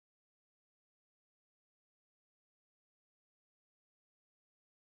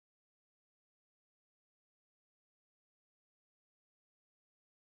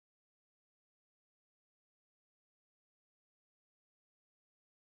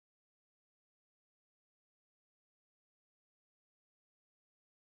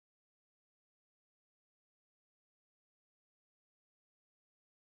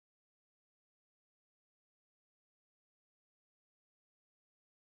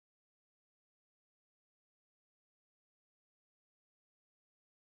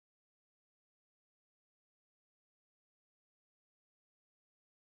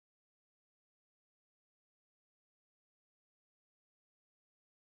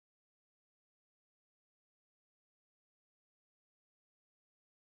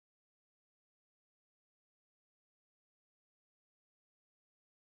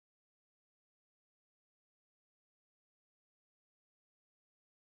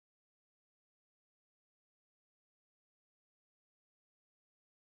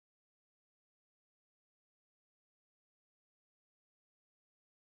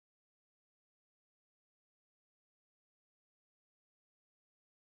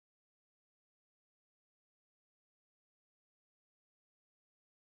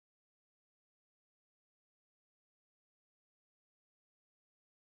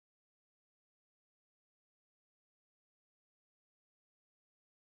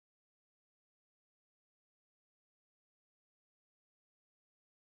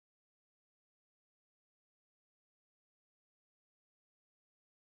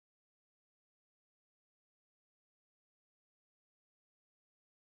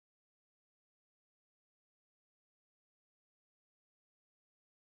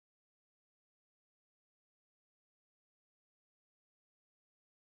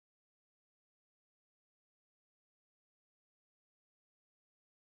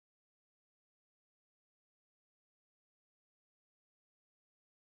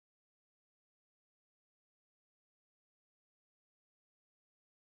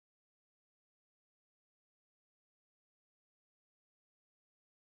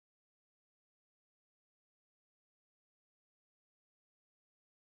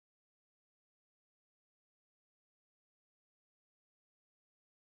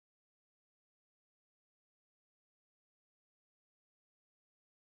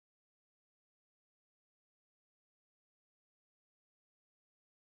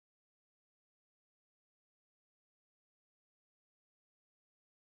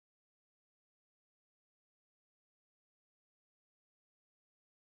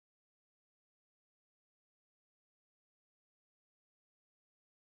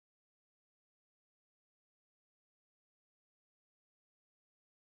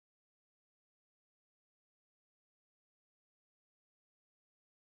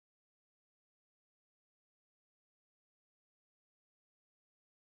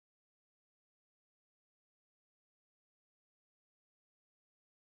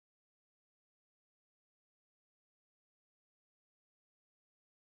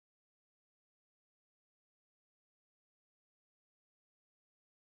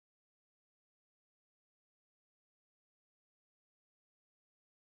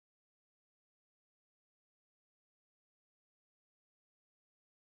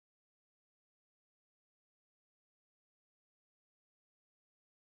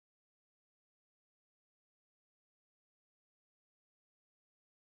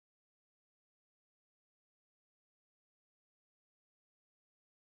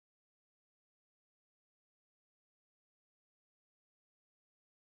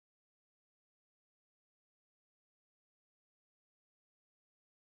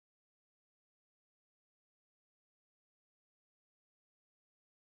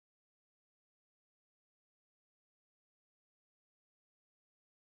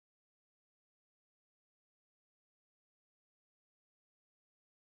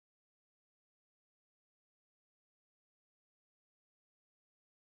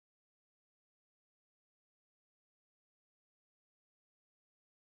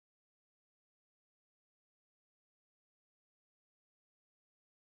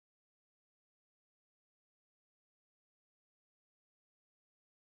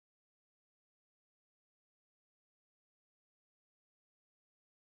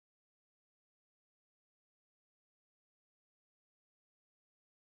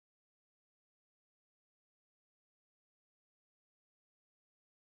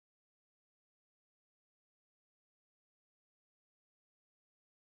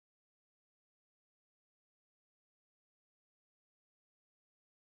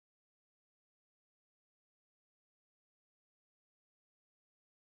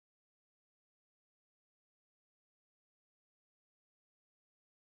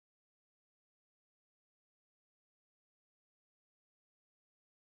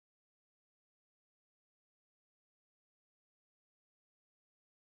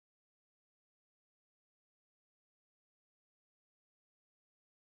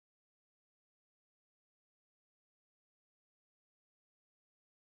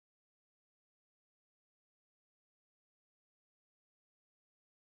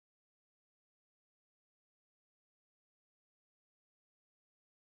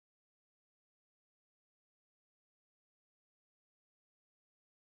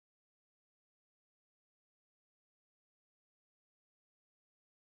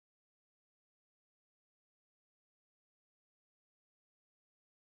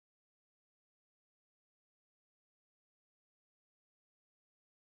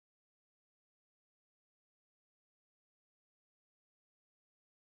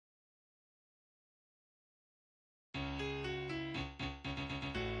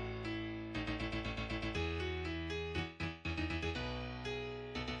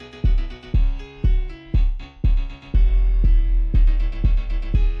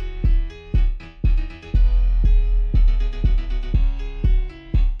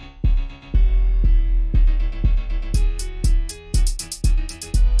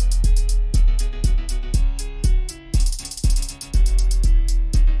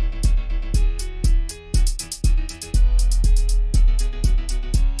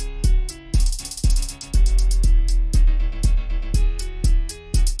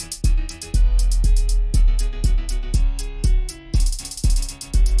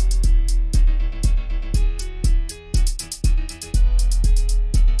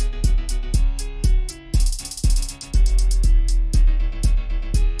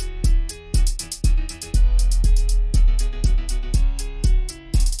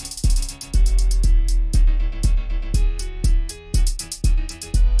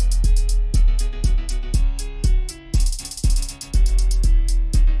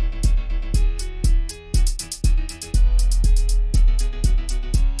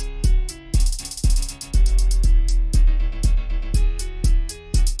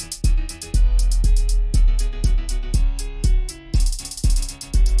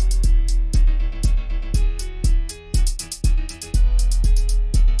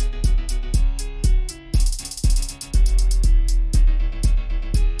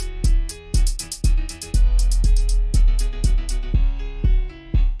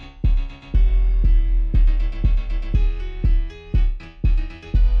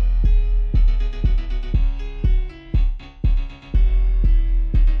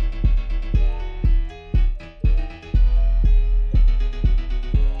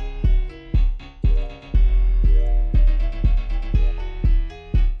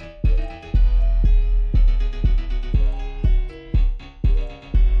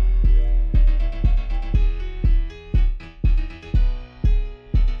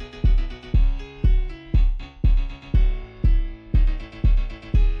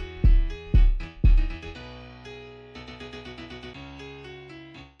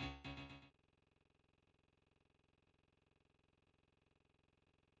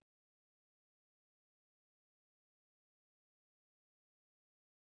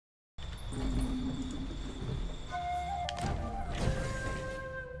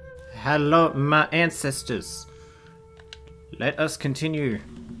Hello, my ancestors. Let us continue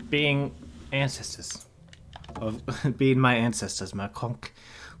being ancestors. Of being my ancestors, my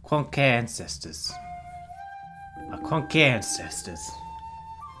Qonke ancestors. My Qonke ancestors.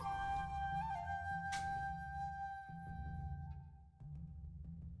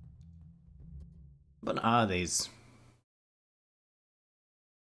 What are these?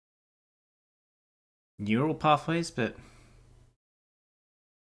 Neural pathways, but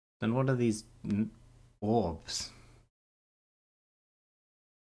then what are these orbs?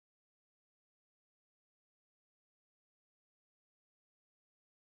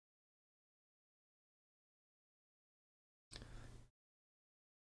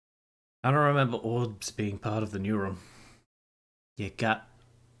 I don't remember orbs being part of the neuron. You got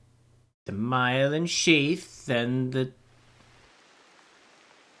the myelin sheath and the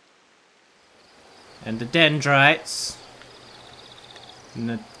dendrites and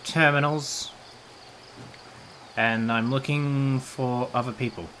the terminals, and I'm looking for other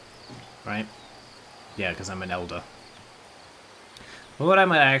people, right? Yeah, because I'm an elder. But what I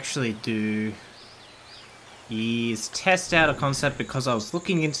might actually do is test out a concept, because I was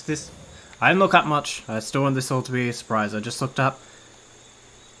looking into this. I didn't look up much. I still want this all to be a surprise. I just looked up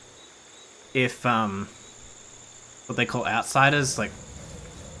if what they call outsiders, like,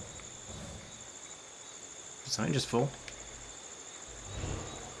 did something just fall?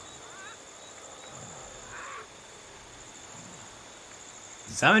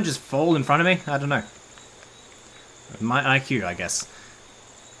 Did something just fall in front of me? I don't know. My IQ, I guess.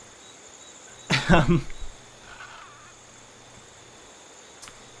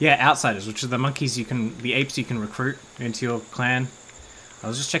 Yeah, outsiders, which are the monkeys the apes you can recruit into your clan. I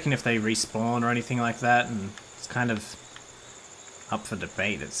was just checking if they respawn or anything like that, and it's kind of up for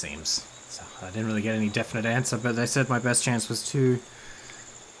debate, it seems. So I didn't really get any definite answer, but they said my best chance was to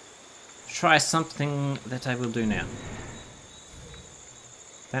try something that I will do now.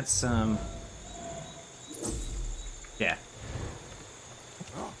 That's, yeah.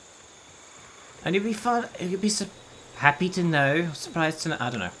 And it'd be fun, you'd be so happy to know, surprised to know, I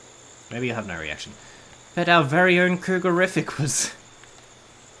don't know. Maybe you'll have no reaction. But our very own Cougarific was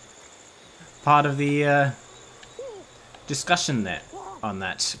part of the discussion there on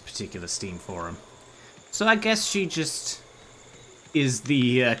that particular Steam forum. So I guess she just is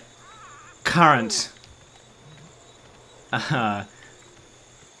the current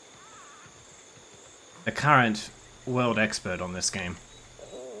the current world expert on this game.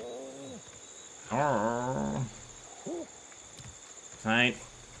 Oh. Fine.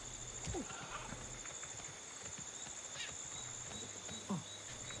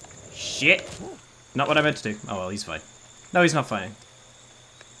 Shit! Not what I meant to do. Oh well, he's fine. No, he's not fine.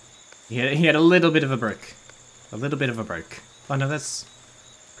 He had a little bit of a break. A little bit of a break. Oh no, that's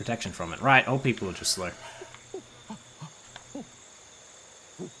protection from it. Right, old people are just slow.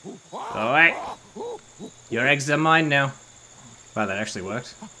 Alright. Your eggs are mine now. Wow, that actually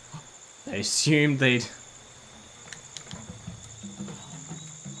worked. I assumed they'd...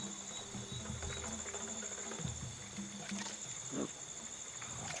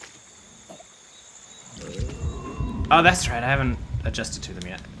 Oh, that's right, I haven't adjusted to them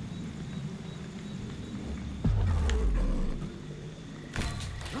yet.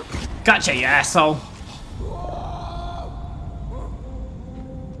 Gotcha, you asshole!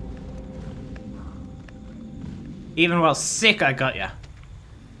 Even while sick, I got ya.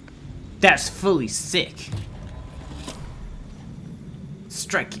 That's fully sick.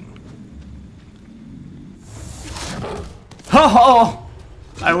 Striking. Ho ho!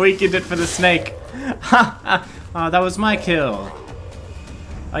 I weakened it for the snake. Ha ha! Oh, that was my kill.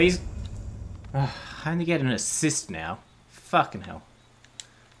 Oh, he's... I only get an assist now. Fucking hell.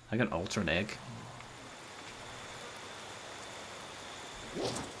 I got an alternate egg.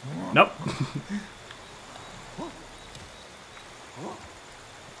 Nope.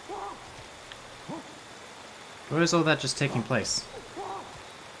 Where is all that just taking place?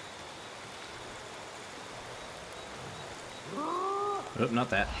 Oh, not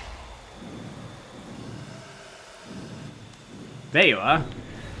that. There you are.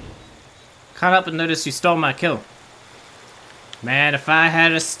 Can't help but notice you stole my kill. Man, if I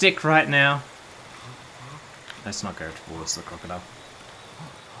had a stick right now. Let's not go towards the crocodile.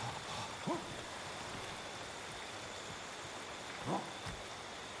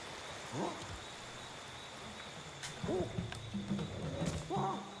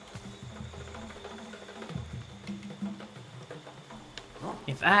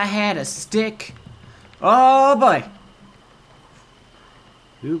 If I had a stick. Oh boy.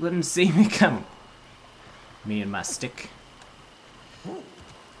 Who wouldn't see me coming? Me and my stick.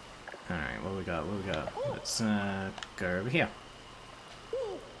 Alright, what we got? What we got? Let's go over here.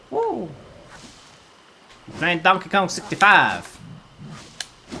 Woo! Playing Donkey Kong 65.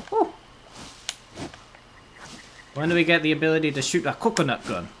 Woo! When do we get the ability to shoot a coconut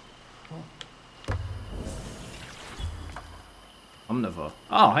gun? Omnivore.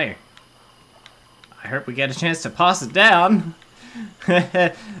 Oh, hey. I hope we get a chance to pass it down.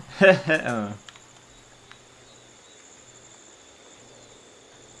 Oh.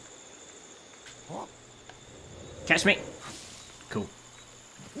 Catch me. Cool.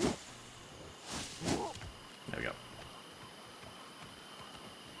 There we go.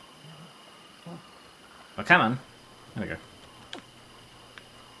 Oh, come on. There we go.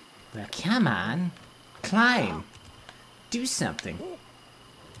 Well, come on. Climb. Do something.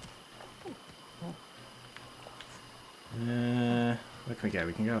 Where can we go?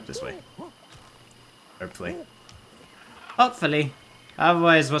 We can go up this way. Hopefully. Hopefully.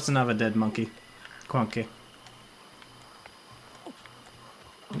 Otherwise, what's another dead monkey? Qonke.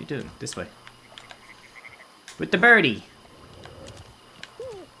 What are you doing? This way. With the birdie.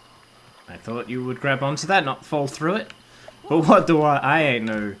 I thought you would grab onto that, not fall through it. But what do I ain't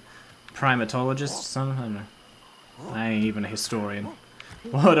no primatologist, son. I don't know. I ain't even a historian.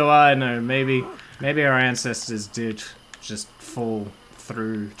 What do I know? Maybe our ancestors did just fall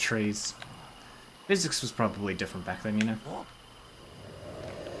through trees. Physics was probably different back then, you know.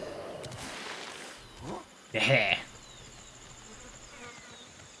 Yeah.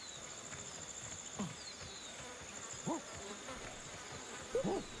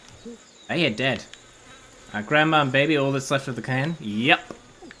 Oh, you're dead. Grandma and baby, all that's left of the can? Yep.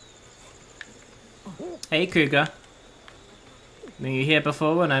 Hey, Cougar. Were you here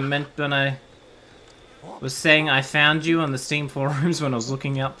before when I was saying I found you on the Steam forums when I was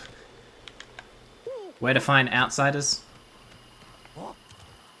looking up where to find outsiders?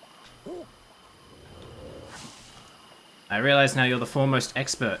 I realize now you're the foremost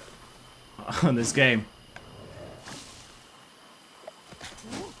expert on this game.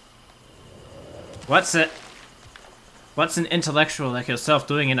 What's an intellectual like yourself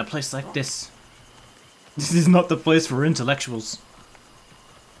doing in a place like this? This is not the place for intellectuals.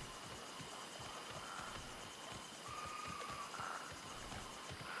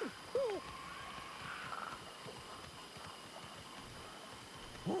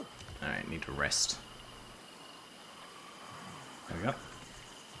 Alright, need to rest. There we go.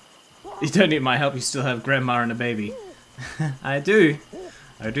 You don't need my help, you still have grandma and a baby. I do.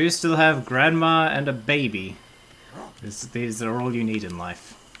 I do still have grandma and a baby. These are all you need in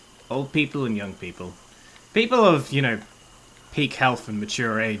life. Old people and young people. People of, you know, peak health and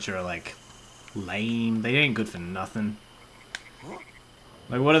mature age are like lame. They ain't good for nothing.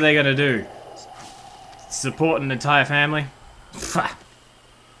 Like, what are they gonna do? Support an entire family?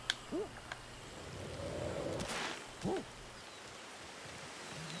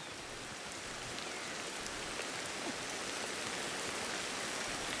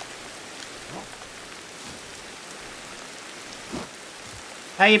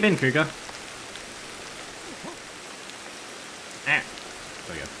 How you been, Cougar? Ah,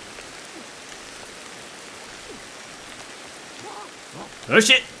 there we go. Oh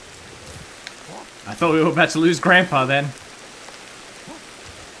shit! I thought we were about to lose Grandpa then.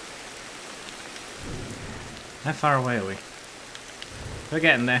 How far away are we? We're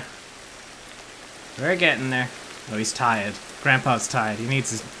getting there. We're getting there. Oh, he's tired. Grandpa's tired. He needs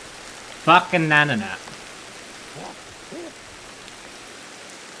his fucking nana nap.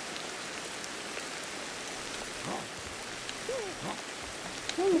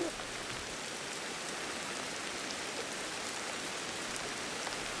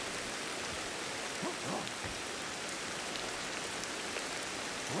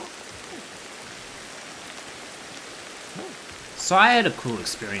 So I had a cool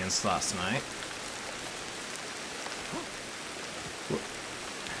experience last night.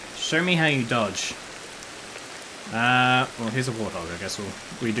 Show me how you dodge. Well, here's a warthog. I guess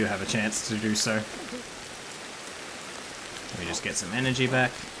we do have a chance to do so. Let me just get some energy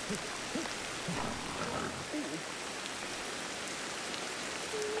back.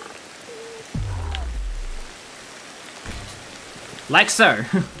 Like so.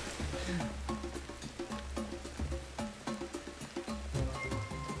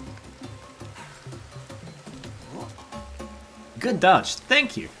 Good dodge,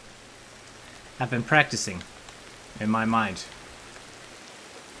 thank you. I've been practicing in my mind.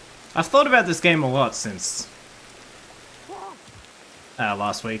 I've thought about this game a lot since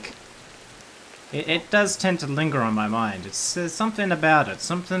last week. It does tend to linger on my mind. It's something about it,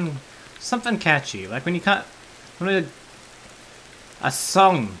 something catchy. Like when you can't, when a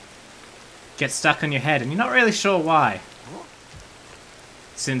song get stuck on your head, and you're not really sure why.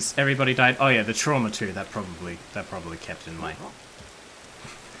 Since everybody died. Oh yeah, the trauma too. That probably kept in my.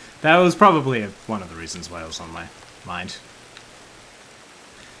 That was probably one of the reasons why it was on my mind.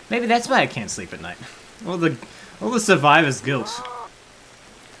 Maybe that's why I can't sleep at night. All the survivor's guilt.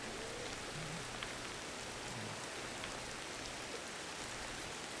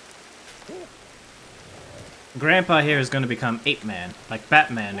 Grandpa here is going to become Ape Man, like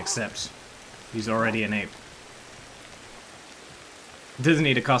Batman, except he's already an ape. Doesn't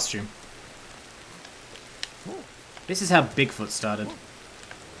need a costume. This is how Bigfoot started.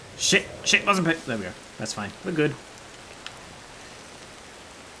 Shit, wasn't picked. There we go. That's fine. We're good.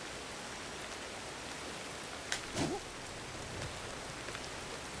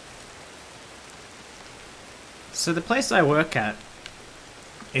 So the place I work at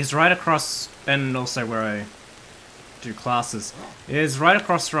is right across, and also where I do classes, is right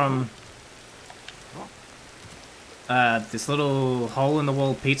across from this little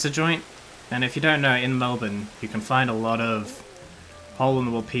hole-in-the-wall pizza joint. And if you don't know, in Melbourne, you can find a lot of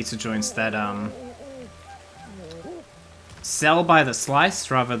hole-in-the-wall pizza joints that sell by the slice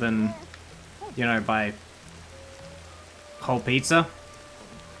rather than, you know, by whole pizza.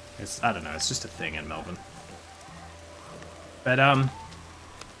 I don't know, it's just a thing in Melbourne. But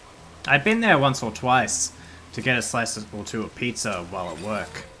I've been there once or twice to get a slice or two of pizza while at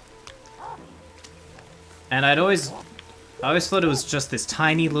work. And I always thought it was just this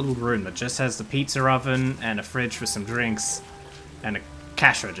tiny little room that just has the pizza oven and a fridge for some drinks and a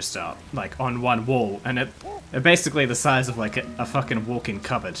cash register, like, on one wall. And they're basically the size of, like, a fucking walk-in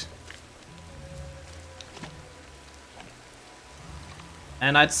cupboard.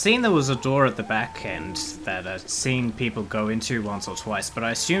 And I'd seen there was a door at the back end that I'd seen people go into once or twice, but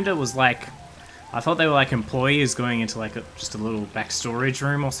I assumed it was like... I thought they were like employees going into like just a little back storage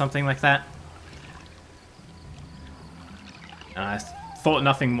room or something like that. And I thought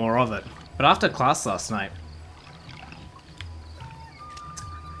nothing more of it. But after class last night...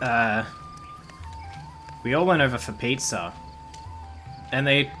 we all went over for pizza. And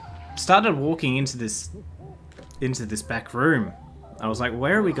they started walking into this back room. I was like,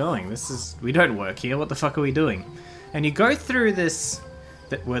 where are we going? We don't work here, what the fuck are we doing? And you go through this...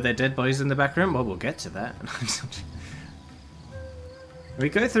 Were there dead bodies in the back room? Well, we'll get to that. We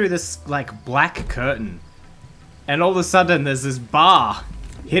go through this, like, black curtain. And all of a sudden, there's this bar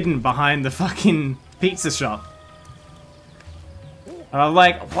hidden behind the fucking pizza shop. And I'm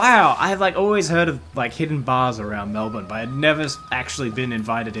like, wow, I've, like, always heard of, like, hidden bars around Melbourne, but I'd never actually been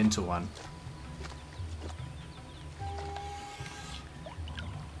invited into one.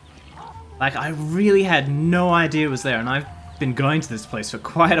 Like, I really had no idea it was there, and I've been going to this place for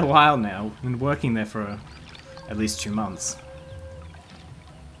quite a while now. Been working there for at least 2 months.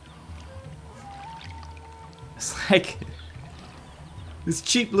 It's like this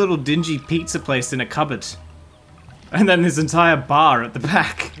cheap little dingy pizza place in a cupboard. And then this entire bar at the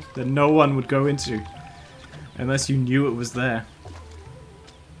back that no one would go into unless you knew it was there.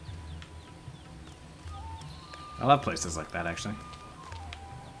 I love places like that, actually.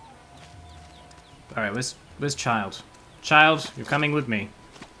 Alright, where's Child? Child, you're coming with me.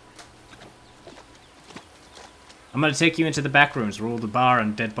 I'm gonna take you into the back rooms where all the bar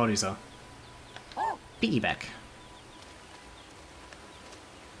and dead bodies are. Piggyback.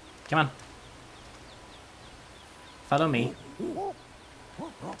 Come on. Follow me.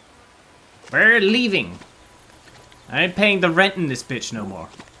 We're leaving. I ain't paying the rent in this bitch no more.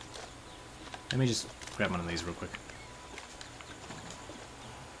 Let me just grab one of these real quick.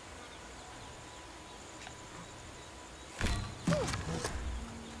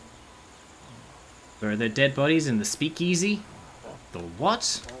 Are there dead bodies in the speakeasy? The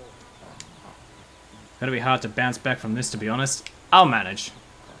what? Gonna be hard to bounce back from this, to be honest. I'll manage.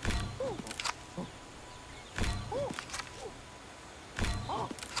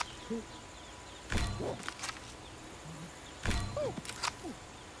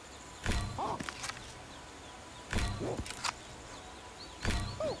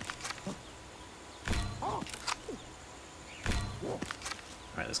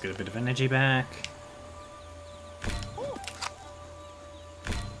 Alright, let's get a bit of energy back.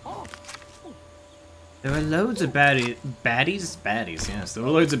 There were loads of baddies, yes. There were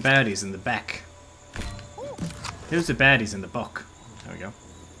loads of baddies in the back. Loads of baddies in the book. There we go.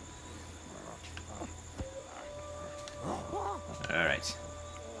 Alright.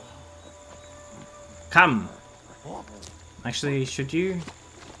 Come! Actually, should you...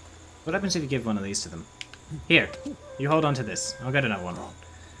 What happens if you give one of these to them? Here, you hold on to this. I'll get another one.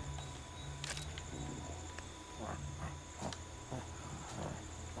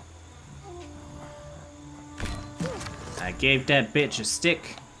 I gave that bitch a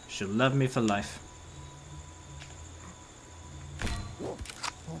stick. She'll love me for life.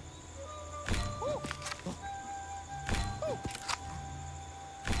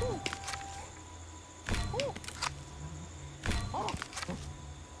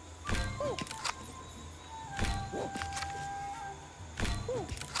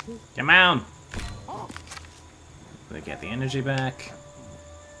 Come on! They get the energy back.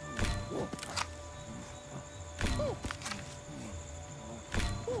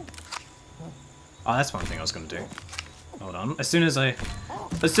 Oh, that's one thing I was gonna do. Hold on. As soon as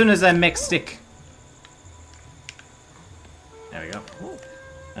that mech stick. There we go.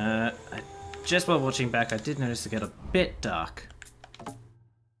 Just while watching back, I did notice it get a bit dark.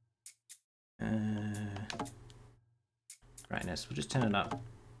 Brightness, we'll just turn it up.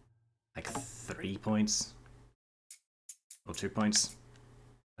 Like 3 points. Or 2 points.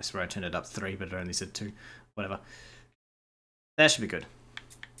 I swear I turned it up 3, but it only said 2. Whatever. That should be good.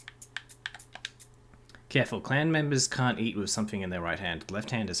 Careful, clan members can't eat with something in their right hand.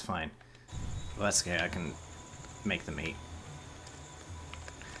 Left hand is fine. Well, that's okay, I can make them eat.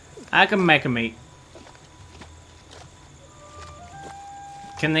 I can make them eat.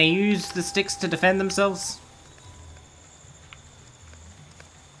 Can they use the sticks to defend themselves?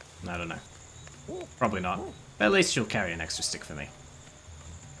 I don't know. Probably not. But at least she'll carry an extra stick for me.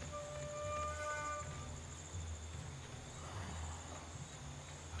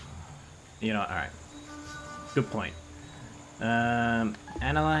 You know what? Alright. Good point.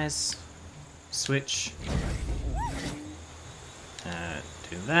 Analyze. Switch.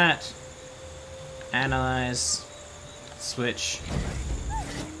 Do that. Analyze. Switch.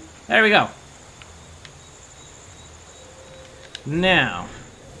 There we go. Now.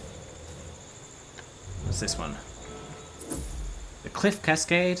 What's this one? The Cliff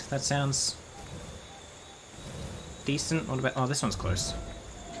Cascade? That sounds decent. What about... Oh, this one's close.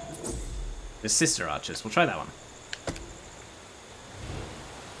 The Sister Archers. We'll try that one.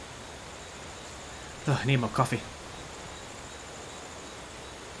 Oh, I need more coffee.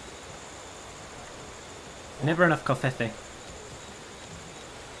 Never enough coffee.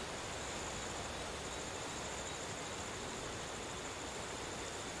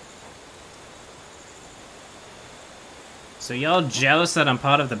 So y'all jealous that I'm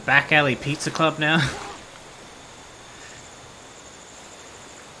part of the Back Alley Pizza Club now?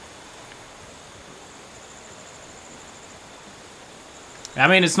 I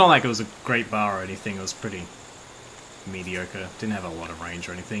mean, it's not like it was a great bar or anything. It was pretty mediocre. Didn't have a lot of range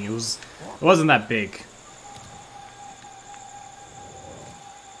or anything. It wasn't that big.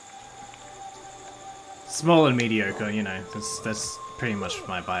 Small and mediocre, you know. That's pretty much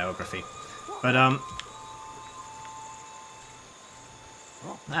my biography. But I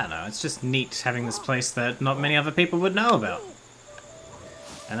don't know. It's just neat having this place that not many other people would know about,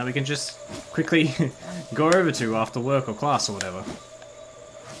 and that we can just quickly go over to after work or class or whatever.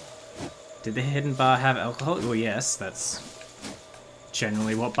 Did the hidden bar have alcohol? Well, yes, that's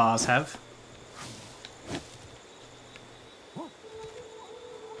generally what bars have.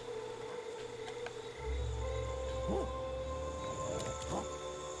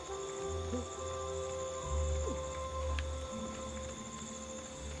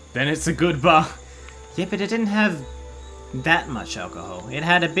 Then it's a good bar. Yeah, but it didn't have that much alcohol. It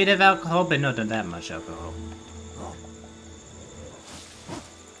had a bit of alcohol, but not that much alcohol.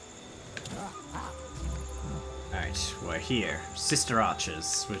 Alright, we're here. Sister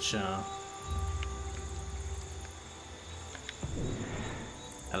Archers, which are...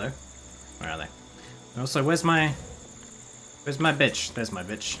 Hello? Where are they? Also, where's my bitch? There's my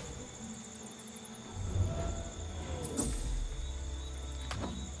bitch.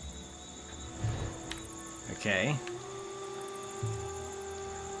 Okay.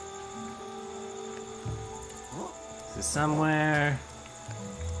 Is this somewhere?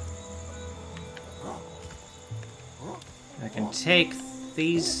 I can take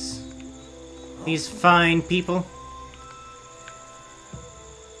these fine people.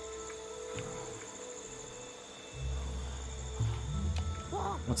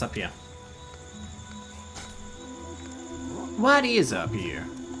 What's up here? What is up here?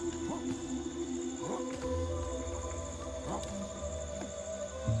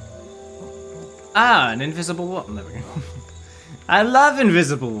 Ah, an invisible wall. There we go. I love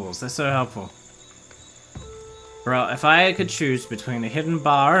invisible walls. They're so helpful. Bro, if I could choose between a hidden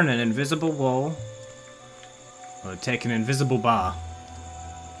bar and an invisible wall, I would take an invisible bar.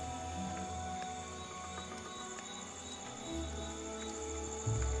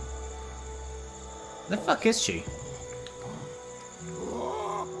 The fuck is she?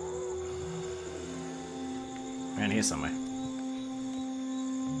 Around here somewhere.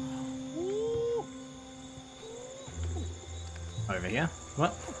 here.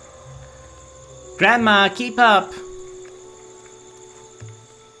 What? Grandma, keep up!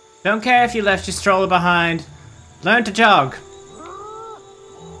 Don't care if you left your stroller behind. Learn to jog.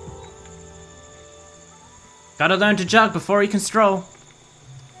 Gotta learn to jog before you can stroll.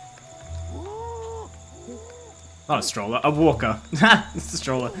 Not a stroller, a walker. It's a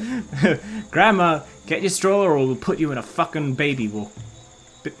stroller. Grandma, get your stroller or we'll put you in a fucking baby walk.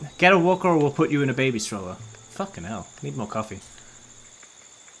 Get a walker or we'll put you in a baby stroller. Fucking hell, need more coffee.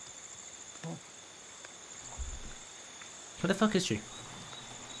 Where the fuck is she?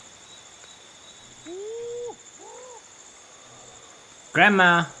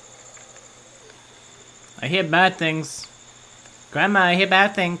 Grandma! I hear bad things. Grandma, I hear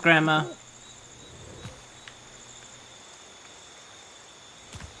bad things, Grandma.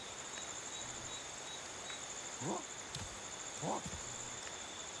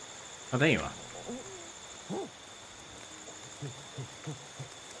 Oh, there you are.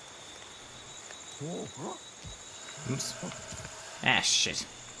 Oops. Ah, shit.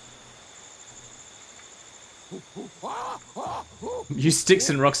 Use sticks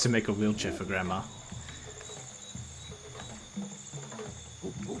and rocks to make a wheelchair for Grandma.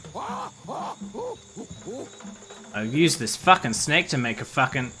 I've used this fucking snake to make a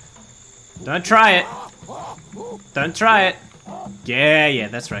fucking... Don't try it! Don't try it! Yeah,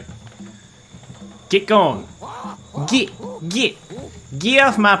 that's right. Get going! Get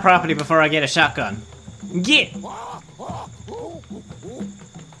off my property before I get a shotgun! Get!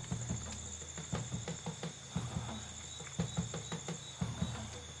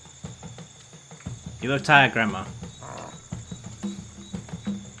 You look tired, Grandma.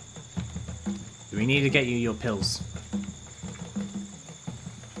 We need to get you your pills.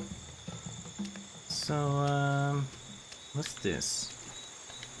 So, what's this?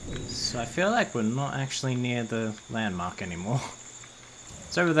 So I feel like we're not actually near the landmark anymore.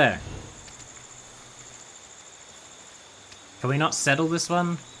 It's over there. Can we not settle this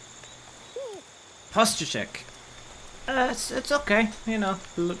one? Posture check. It's okay, you know,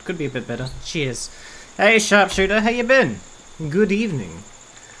 could be a bit better. Cheers. Hey, sharpshooter, how you been? Good evening.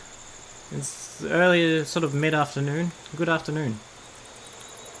 It's early, sort of mid-afternoon. Good afternoon.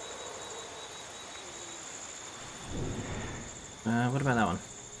 What about that one?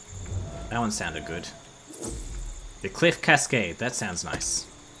 That one sounded good. The Cliff Cascade, that sounds nice.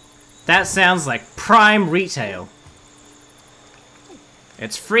 That sounds like prime retail.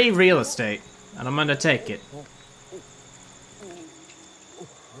 It's free real estate, and I'm gonna take it.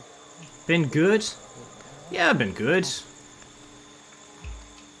 Been good? Yeah, I've been good.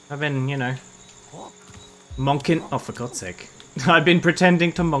 I've been, you know, monking. Oh, for God's sake. I've been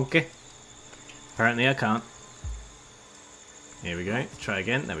pretending to monkey. Apparently I can't. Here we go. Try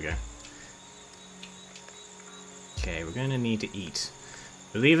again. There we go. Okay, we're going to need to eat.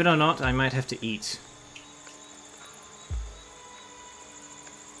 Believe it or not, I might have to eat.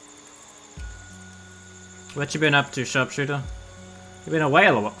 What you been up to, sharpshooter? You've been away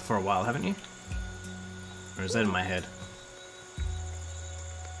for a while, haven't you? Or is that in my head?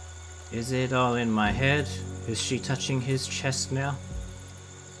 Is it all in my head? Is she touching his chest now?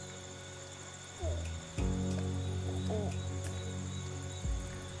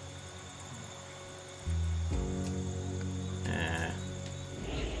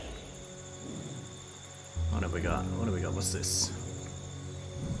 What have we got? What have we got? What's this?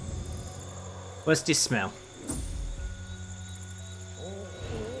 What's this smell?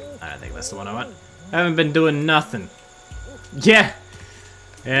 I don't think that's the one I want. I haven't been doing nothing. Yeah!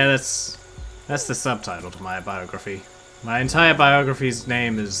 Yeah, that's the subtitle to my biography. My entire biography's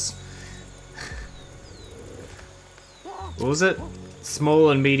name is... what was it? Small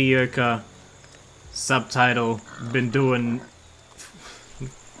and mediocre. Subtitle, been doing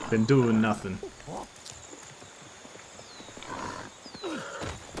nothing.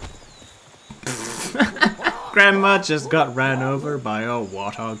 Grandma just got ran over by a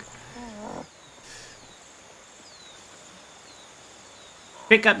warthog.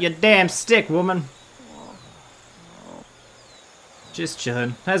 Pick up your damn stick, woman. Just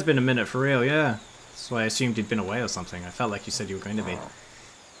chillin'. Has been a minute for real, yeah. That's why I assumed you'd been away or something. I felt like you said you were going to be.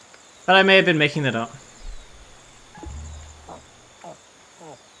 But I may have been making that up.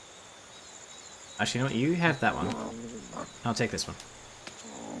 Actually, you know what? You have that one. I'll take this one.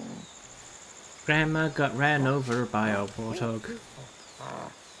 Grandma got ran over by a warthog.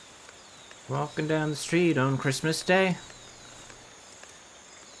 Walking down the street on Christmas Day.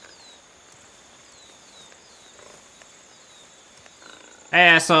 Hey,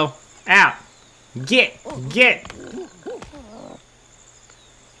 asshole. Out. Get.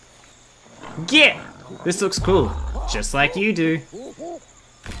 This looks cool. Just like you do.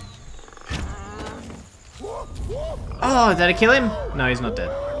 Oh, did I kill him? No, he's not dead.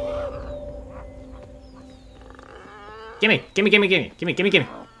 Gimme, gimme, gimme, gimme, gimme, gimme, gimme.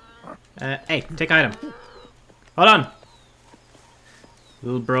 Hey, take item. Hold on.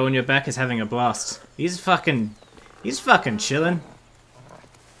 Little bro in your back is having a blast. He's fucking chilling.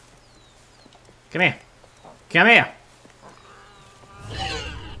 Come here. Come here.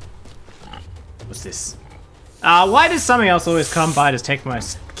 What's this? Why does something else always come by to take my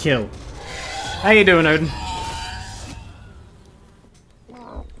kill? How you doing, Odin?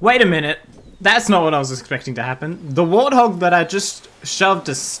 Wait a minute. That's not what I was expecting to happen. The warthog that I just shoved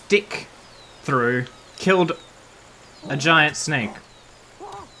a stick through killed a giant snake.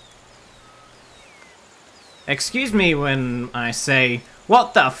 Excuse me when I say,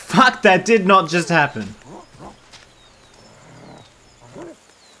 what the fuck? That did not just happen.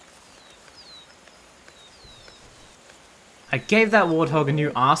 I gave that warthog a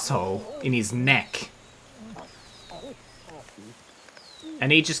new asshole in his neck.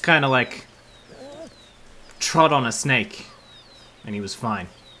 And he just kind of like trod on a snake. And he was fine.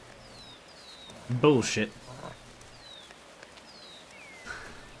 Bullshit.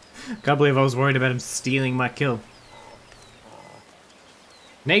 Can't believe I was worried about him stealing my kill.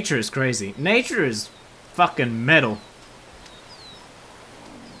 Nature is crazy. Nature is fucking metal.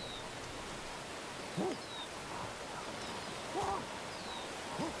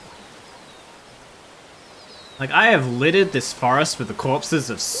 Like, I have littered this forest with the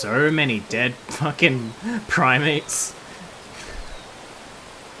corpses of so many dead fucking primates.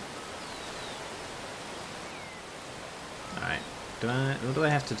 Alright, what do I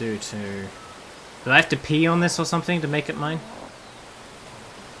have to do to... Do I have to pee on this or something to make it mine?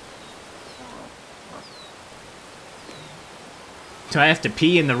 Do I have to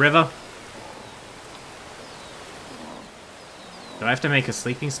pee in the river? Do I have to make a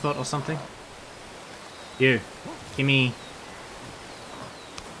sleeping spot or something? You, give me...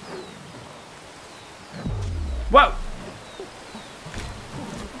 Whoa!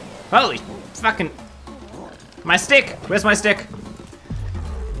 Holy fucking... My stick! Where's my stick?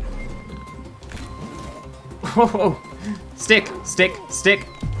 Whoa! Stick! Stick! Stick!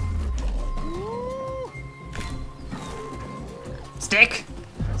 Stick!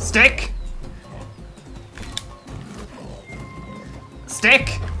 Stick! Stick!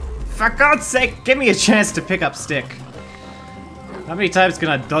 For God's sake, give me a chance to pick up stick. How many times can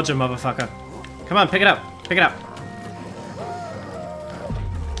I dodge a motherfucker? Come on, pick it up. Pick it up.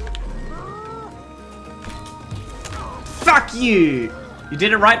 Fuck you! You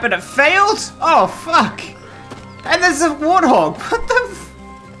did it right, but it failed? Oh, fuck! And there's a warthog! What the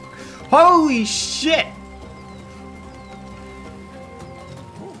f... Holy shit!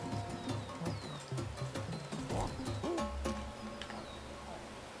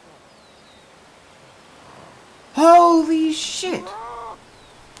 Holy shit!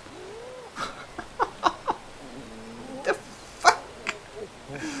 The fuck?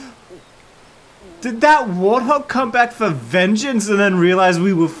 Did that warthog come back for vengeance and then realize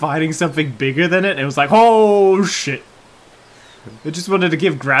we were fighting something bigger than it? And it was like, oh shit. It just wanted to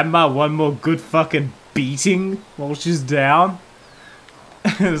give Grandma one more good fucking beating while she's down.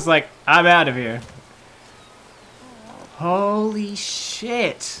 It was like, I'm out of here. Holy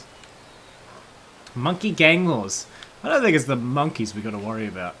shit. Monkey gang wars. I don't think it's the monkeys we gotta worry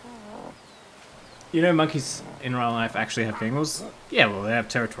about. You know monkeys in real life actually have gang wars? Yeah, well they have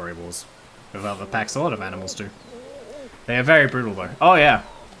territory wars. With other packs, a lot of animals do. They are very brutal though. Oh yeah.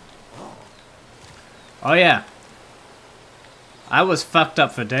 Oh yeah. I was fucked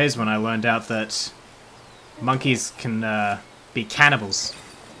up for days when I learned out that monkeys can be cannibals.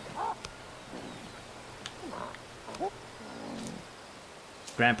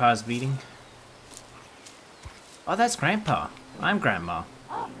 Grandpa's beating. Oh, that's Grandpa. I'm Grandma.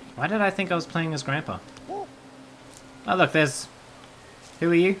 Why did I think I was playing as Grandpa? Oh, look, there's...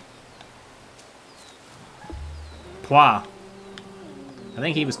 Who are you? Pwa. I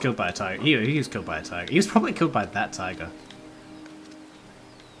think he was killed by a tiger. He was killed by a tiger. He was probably killed by that tiger.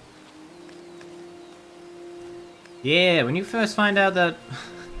 Yeah, when you first find out that...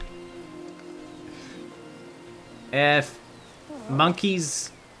 if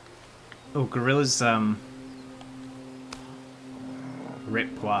monkeys... Oh, gorillas,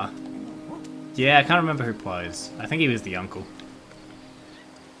 Rip Pwa. Yeah, I can't remember who Pwa is. I think he was the uncle.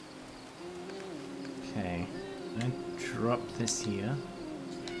 Okay. I'm gonna drop this here.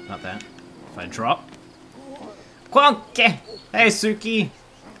 Not that. If I drop... Qonke! Hey, Suki!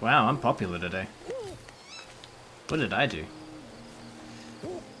 Wow, I'm popular today. What did I do?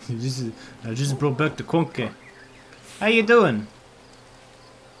 I just brought back the Qonke. How you doing?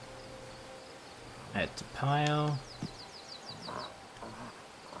 Add to pile.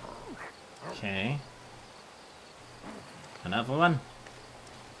 Okay. Another one.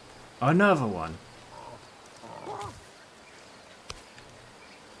 Another one.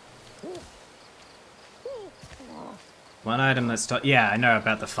 One item that's... Yeah, I know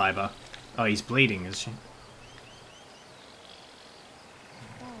about the fiber. Oh, he's bleeding, is she?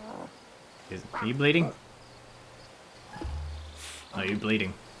 Are you bleeding? Oh, you're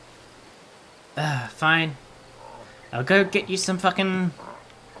bleeding. Fine. I'll go get you some fucking...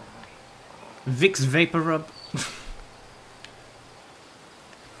 Vicks Vapor Rub.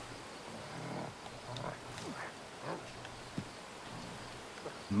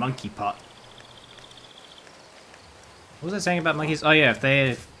 Monkey pot. What was I saying about monkeys? Oh yeah, if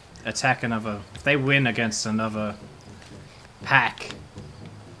they attack another... If they win against another pack...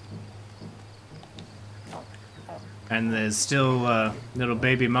 And there's still little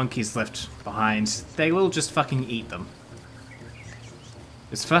baby monkeys left behind, they will just fucking eat them.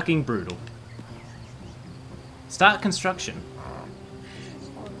 It's fucking brutal. Start construction.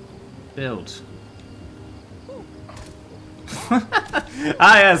 Build.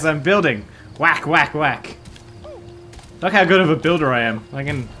 Ah yes, I'm building. Whack, whack, whack. Look how good of a builder I am.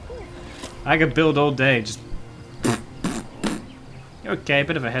 I can build all day. Just. Okay,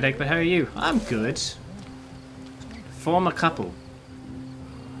 bit of a headache, but how are you? I'm good. Form a couple.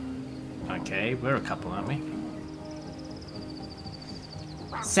 Okay, we're a couple, aren't we?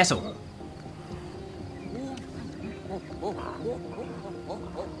 Settle.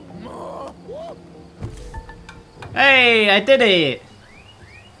 Hey, I did it!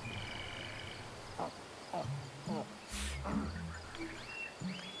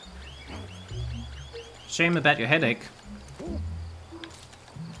 Shame about your headache.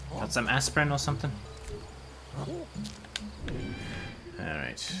 Got some aspirin or something?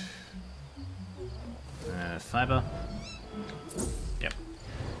 Alright. Fiber. Yep.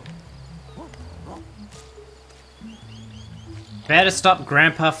 Better stop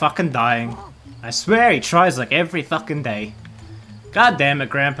Grandpa fucking dying. I swear he tries like every fucking day. God damn it,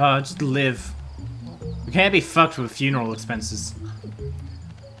 Grandpa, just live. We can't be fucked with funeral expenses.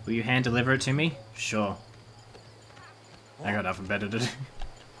 Will you hand deliver it to me? Sure. I got nothing better to do.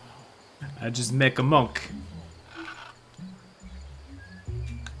 I just make a monk.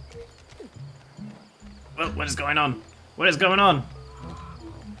 Well, what is going on? What is going on?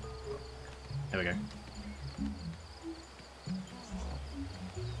 There we go.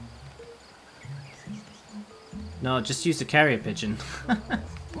 No, just use the carrier pigeon.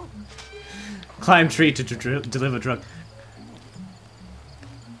 Climb tree to deliver drug.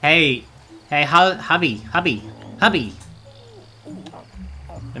 Hey, hubby.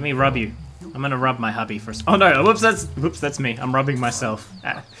 Let me rub you. I'm gonna rub my hubby first. Oh no, whoops, that's me. I'm rubbing myself.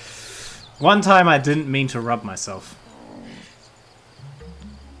 One time I didn't mean to rub myself.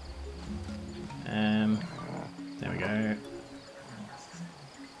 There we go.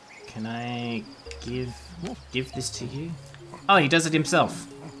 Can I give this to you? Oh, he does it himself.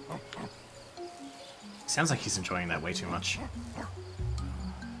 Sounds like he's enjoying that way too much.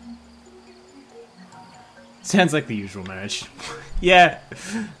 Sounds like the usual marriage. Yeah.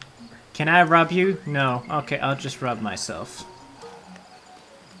 Can I rub you? No. Okay, I'll just rub myself.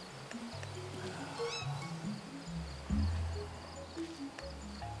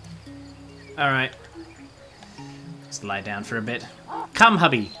 Alright. Just lie down for a bit. Come,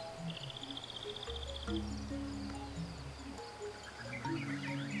 hubby!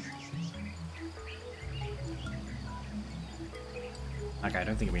 Okay, I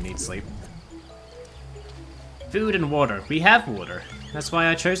don't think we need sleep. Food and water. We have water. That's why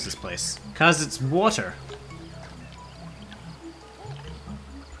I chose this place. 'Cause it's water.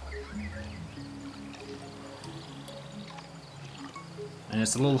 And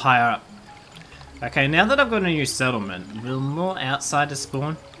it's a little higher up. Okay, now that I've got a new settlement, will more outsiders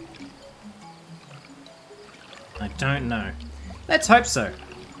spawn? I don't know. Let's hope so.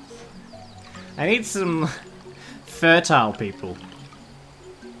 I need some fertile people.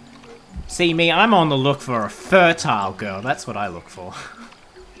 See me, I'm on the look for a fertile girl. That's what I look for.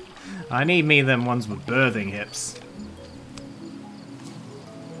 I need me them ones with birthing hips.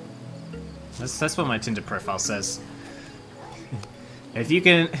 That's what my Tinder profile says. If you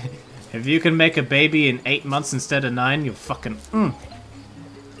can make a baby in 8 months instead of 9, you'll fucking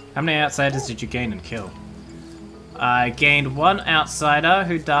How many outsiders did you gain and kill? I gained one outsider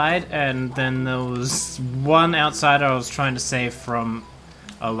who died, and then there was one outsider I was trying to save from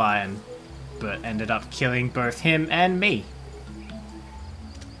a lion, but ended up killing both him and me.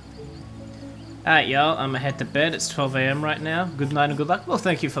 Alright, y'all, I'm gonna head to bed. It's 12 AM right now. Good night and good luck. Well,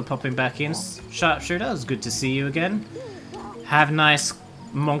 thank you for popping back in, Sharpshooter. It was good to see you again. Have nice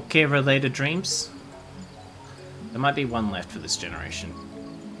Qonke-related dreams. There might be one left for this generation.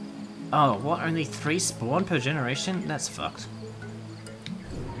 Oh, what? Only 3 spawn per generation? That's fucked.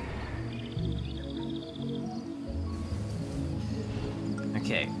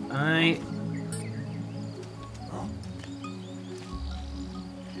 Okay,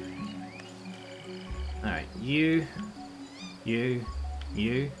 Alright, you.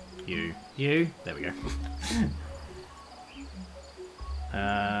 There we go.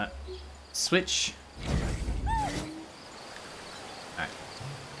 Switch. Alright.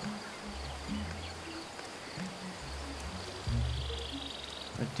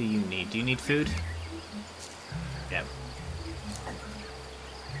 What do you need? Do you need food? Yeah.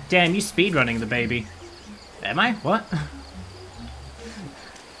 Damn, you speedrunning the baby. Am I? What?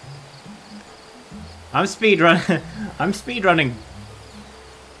 I'm speedrunning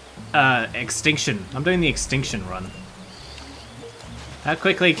Extinction. I'm doing the Extinction run. How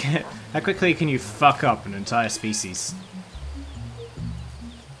quickly can you fuck up an entire species?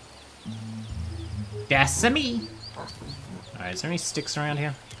 That's me. Alright, is there any sticks around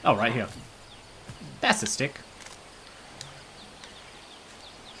here? Oh, right here. That's a stick.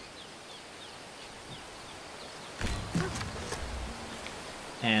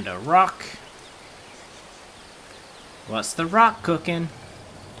 And a rock. What's the rock cooking?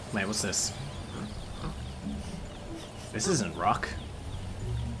 Wait, what's this? This isn't rock.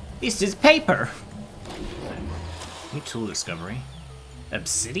 This is paper! New tool discovery.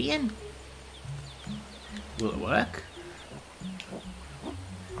 Obsidian? Will it work?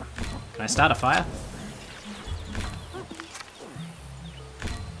 Can I start a fire?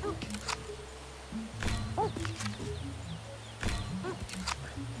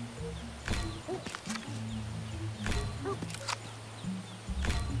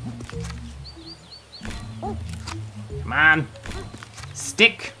 Come on!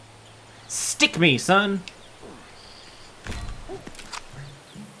 Stick! Stick me, son!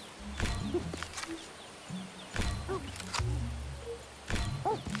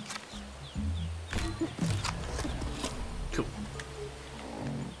 Cool.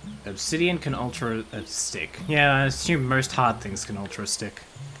 Obsidian can alter a stick. Yeah, I assume most hard things can alter a stick.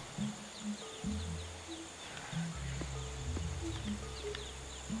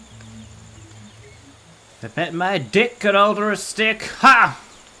 I bet my dick could alter a stick. Ha!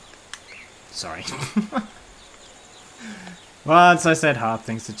 Sorry. Once I said hard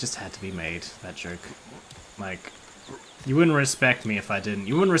things, it just had to be made. That joke. Like, you wouldn't respect me if I didn't.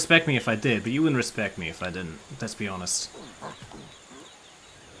 You wouldn't respect me if I did, but you wouldn't respect me if I didn't. Let's be honest.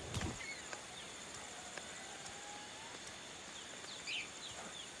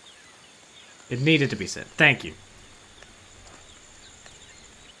 It needed to be said. Thank you.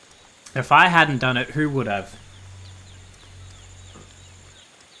 If I hadn't done it, who would have?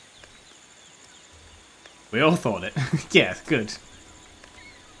 We all thought it. Yeah, good.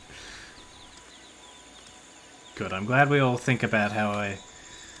 Good, I'm glad we all think about how I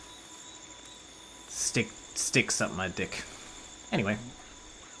sticks up my dick. Anyway.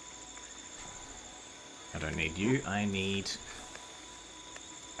 I don't need you, I need...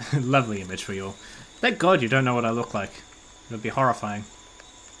 Lovely image for you all. Thank God you don't know what I look like. It would be horrifying.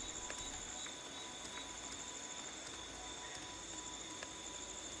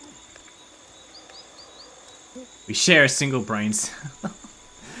 We share a single brain cell.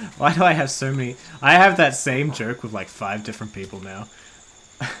 Why do I have so many? I have that same joke with like 5 different people now.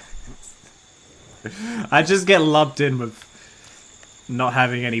 I just get lumped in with not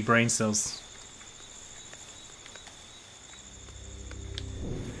having any brain cells.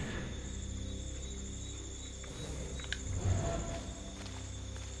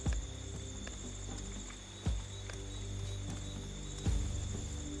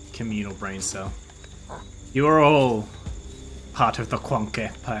 Communal brain cell. You are all part of the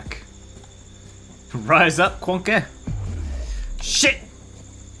Qonke pack. Rise up, Qonke! Shit!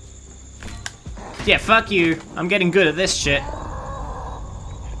 Yeah, fuck you. I'm getting good at this shit.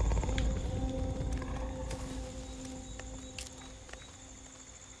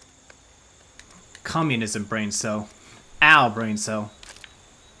 Communism brain cell. Our brain cell.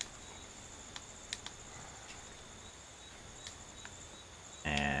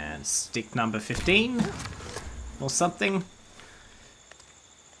 And stick number 15. Or something.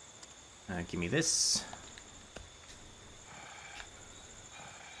 Give me this.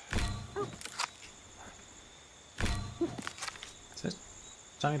 Is there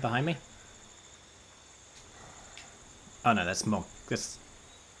something behind me? Oh no, that's more. That's...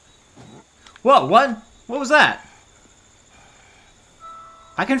 What? What? What was that?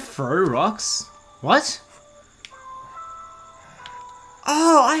 I can throw rocks? What?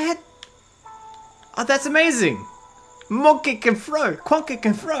 Oh, I had... Oh, that's amazing! Qonke can throw! Qonke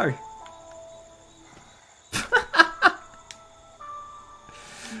can throw!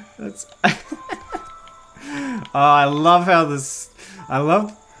 That's... Oh, I love how this... I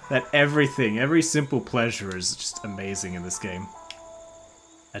love that everything, every simple pleasure is just amazing in this game.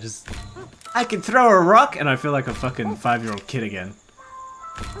 I can throw a rock and I feel like a fucking 5-year-old kid again.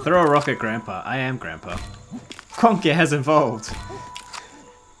 Throw a rock at Grandpa. I am Grandpa. Qonke has evolved.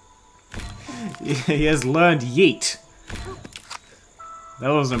 He has learned yeet. That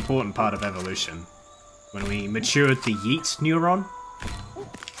was an important part of evolution. When we matured the yeet neuron.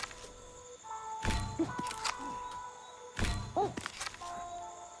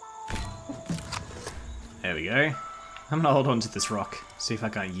 There we go. I'm gonna hold on to this rock. See if I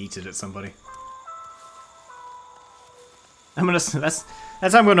can't yeet it at somebody. That's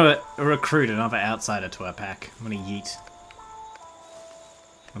how I'm gonna recruit another outsider to our pack. I'm gonna yeet.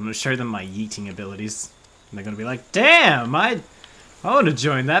 I'm gonna show them my yeeting abilities. And they're gonna be like, damn, I wanna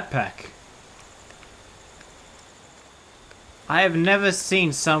join that pack. I have never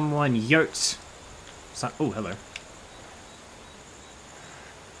seen someone yoked. Oh, hello.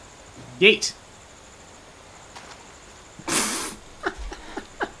 Yeet!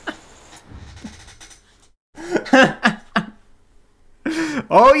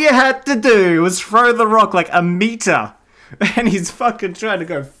 All you had to do was throw the rock like a meter. And he's fucking trying to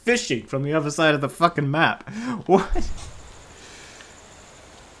go fishing from the other side of the fucking map. What?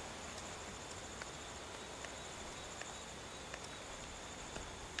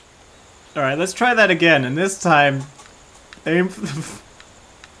 Alright, let's try that again. And this time, aim for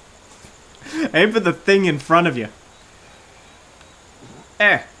the thing in front of you.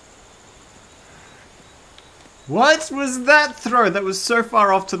 Eh. What was that throw? That was so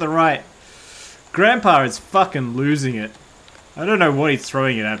far off to the right. Grandpa is fucking losing it. I don't know what he's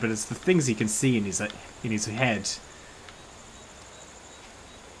throwing it at, but it's the things he can see in his head.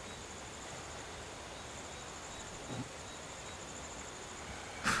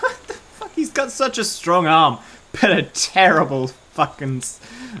 What the fuck? He's got such a strong arm, but a terrible fucking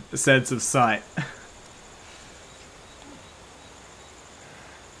sense of sight.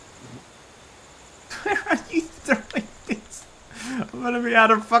 Where are you throwing this? I'm gonna be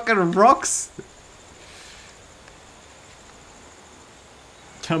out of fucking rocks.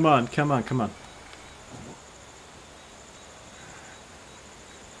 Come on, come on, come on.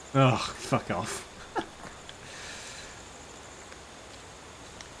 Oh, fuck off.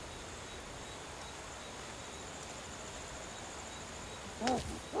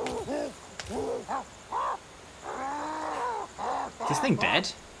 Is this thing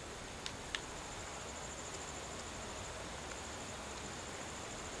dead?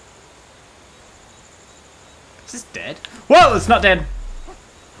 Is this dead? Whoa, it's not dead!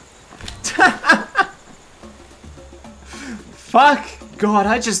 Fuck! God,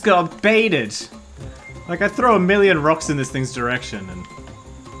 I just got baited! Like, I throw a million rocks in this thing's direction and...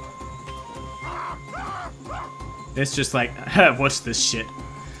 It's just like, watch this shit.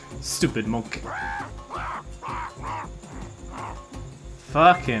 Stupid monk.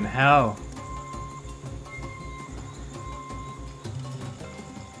 Fucking hell.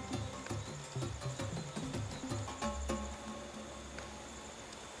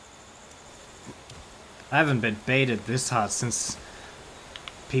 I haven't been baited this hard since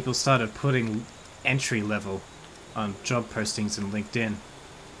people started putting entry level on job postings in LinkedIn.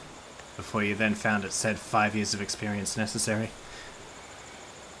 Before you then found it said 5 years of experience necessary.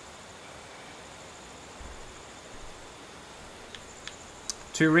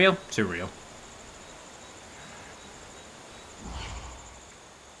 Too real? Too real.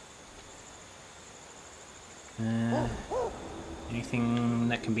 Anything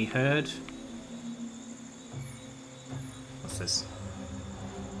that can be heard? What's this?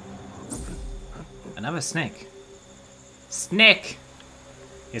 Another snake. Snake!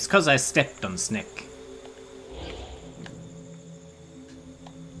 It's 'cause I stepped on snake.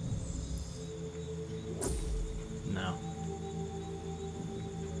 No.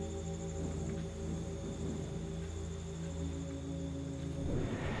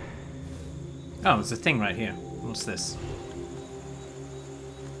 Oh, there's a thing right here. What's this?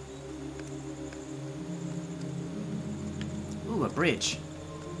 Ooh, a bridge.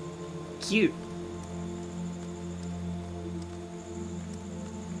 Cute.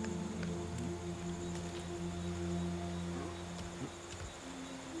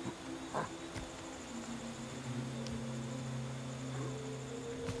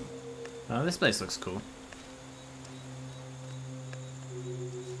 Oh, this place looks cool.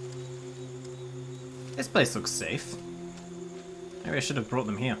 This place looks safe. Maybe I should have brought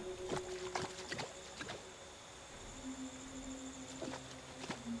them here.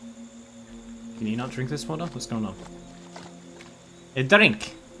 Can you not drink this water? What's going on? A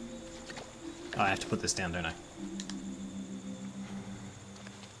drink! Oh, I have to put this down, don't I?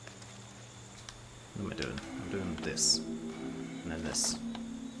 What am I doing? I'm doing this. And then this.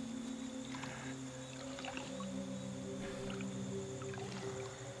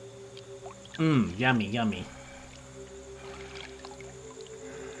 Mmm, yummy, yummy.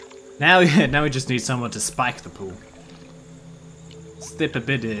 Now, now we just need someone to spike the pool. Slip a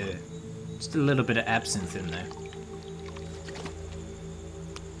bit just a little bit of absinthe in there.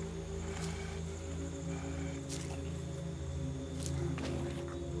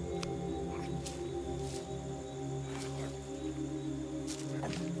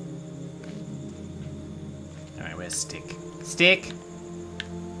 Alright, where's Stick? Stick!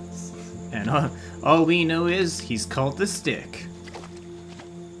 And all we know is he's called the Stick.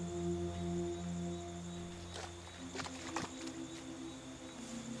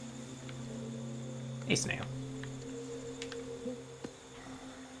 Hey, Snail.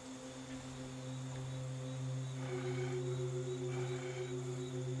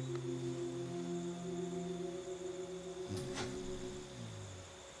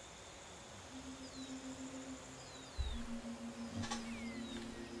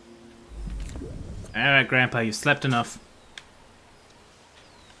 Alright, Grandpa, you slept enough.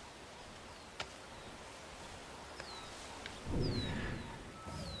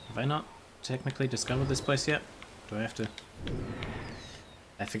 Have I not technically discovered this place yet? Do I have to...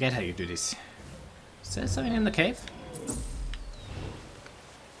 I forget how you do this. Is there something in the cave?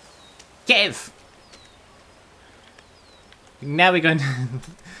 Cave! Now we're going to...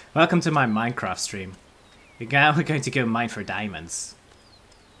 Welcome to my Minecraft stream. Now we're going to go mine for diamonds.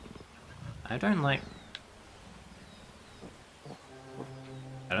 I don't like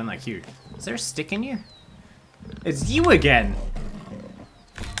you. Is there a stick in you? It's you again!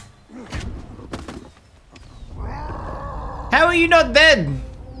 How are you not dead?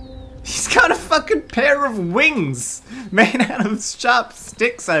 He's got a fucking pair of wings made out of sharp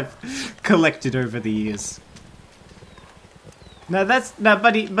sticks I've collected over the years. No,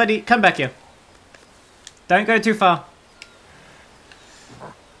 buddy, come back here. Don't go too far.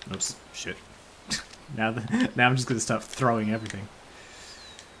 Oops, shit. now I'm just gonna start throwing everything.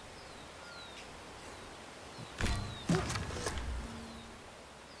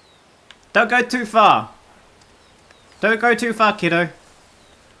 Don't go too far. Don't go too far, kiddo.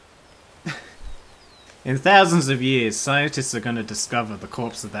 In thousands of years, scientists are gonna discover the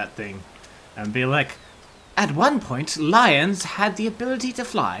corpse of that thing and be like, at one point, lions had the ability to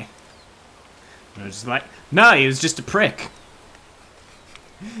fly. And it's just like, no, he was just a prick.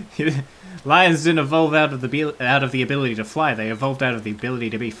 Lions didn't evolve out of the ability to fly. They evolved out of the ability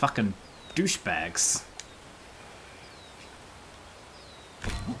to be fucking douchebags.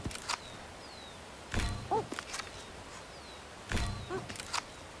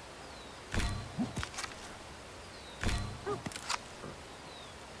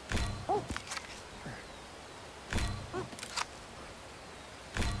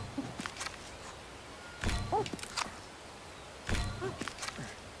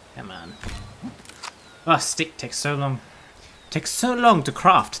 Come on. Oh, stick takes so long. Takes so long to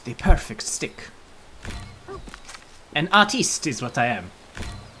craft the perfect stick. An artiste is what I am.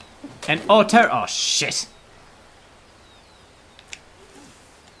 An auteur. Oh shit.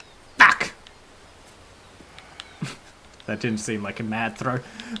 Fuck. That didn't seem like a mad throw.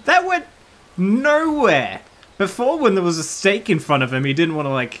 That went nowhere. Before, when there was a stake in front of him, he didn't want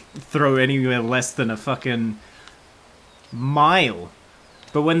to like throw anywhere less than a fucking mile.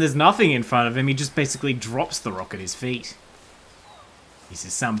 But when there's nothing in front of him, he just basically drops the rock at his feet. This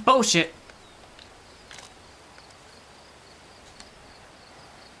is some bullshit.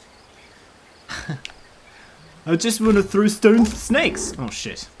 I just want to throw stones at snakes. Oh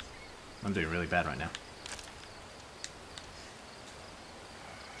shit. I'm doing really bad right now.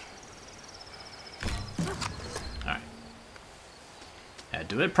 Alright.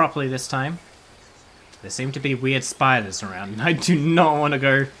 Do it properly this time. There seem to be weird spiders around, and I do not want to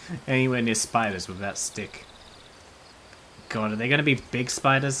go anywhere near spiders with that stick. God, are they going to be big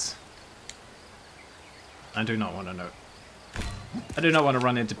spiders? I do not want to know. I do not want to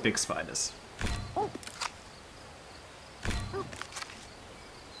run into big spiders.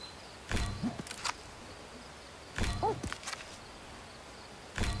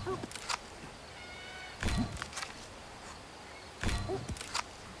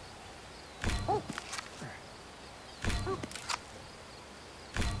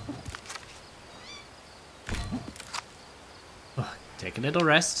 Take a little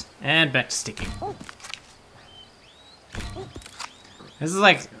rest, and back to sticking. This is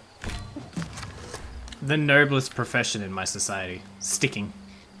like the noblest profession in my society. Sticking.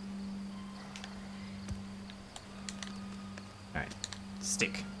 Alright,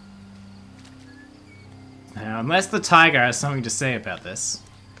 stick. Now, unless the tiger has something to say about this,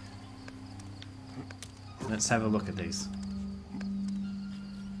 let's have a look at these.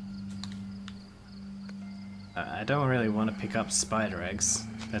 I don't really want to pick up spider eggs.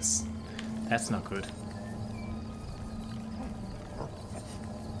 That's not good.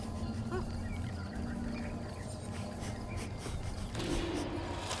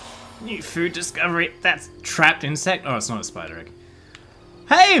 New food discovery. That's trapped insect. Oh, it's not a spider egg.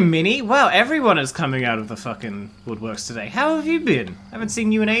 Hey, Minnie! Wow, everyone is coming out of the fucking woodworks today. How have you been? I haven't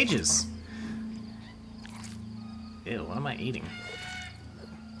seen you in ages. Ew, what am I eating?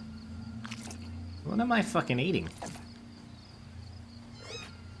 What am I fucking eating?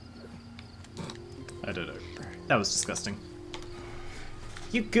 I don't know. That was disgusting.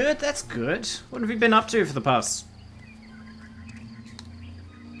 You good? That's good. What have you been up to for the past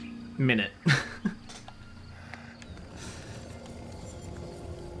minute?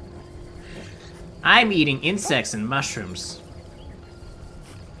 I'm eating insects and mushrooms.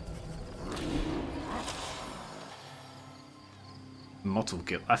 Mortal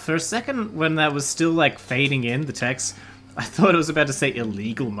guilt. For a second, when that was still like fading in the text, I thought it was about to say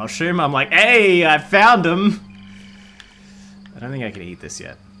illegal mushroom. I'm like, hey, I found him. I don't think I can eat this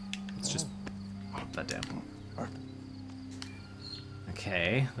yet. Let's just pop that down.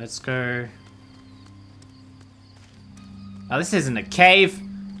 Okay, let's go. Oh, this isn't a cave.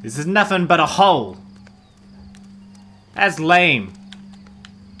 This is nothing but a hole. That's lame.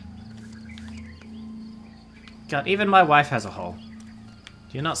 God, even my wife has a hole.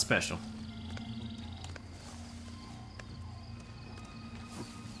 You're not special.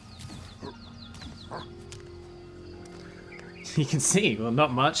 You can see, well,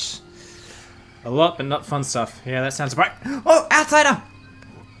 not much. A lot, but not fun stuff. Yeah, that sounds right. Oh, outsider!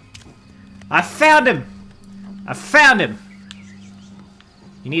 I found him! I found him!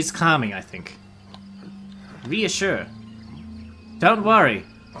 He needs calming, I think. Reassure. Don't worry.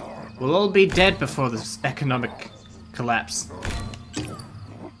 We'll all be dead before this economic collapse.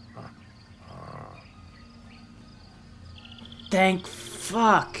 Thank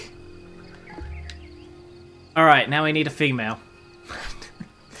fuck. Alright, now we need a female.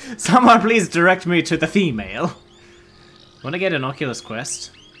 Someone please direct me to the female. Want to get an Oculus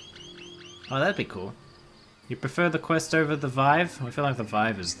Quest? Oh, that'd be cool. You prefer the Quest over the Vive? I feel like the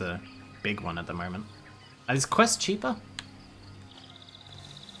Vive is the big one at the moment. Are these quests cheaper?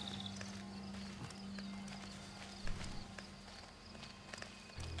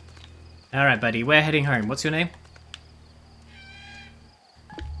 Alright, buddy, we're heading home. What's your name?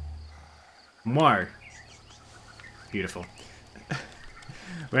 Mo. Beautiful.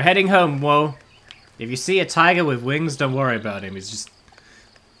 We're heading home, whoa. If you see a tiger with wings, don't worry about him. He's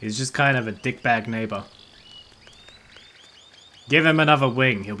just kind of a dickbag neighbor. Give him another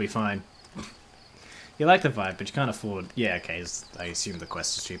wing, he'll be fine. You like the vibe, but you can't afford... Yeah, okay, I assume the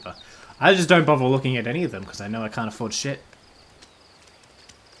quest is cheaper. I just don't bother looking at any of them, because I know I can't afford shit.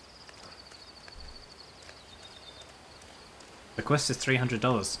 The quest is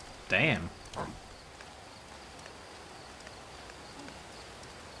 $300. Damn.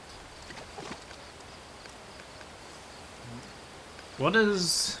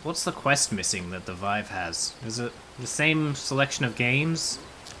 What's the quest missing that the Vive has? Is it the same selection of games?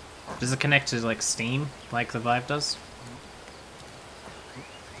 Does it connect to like Steam like the Vive does?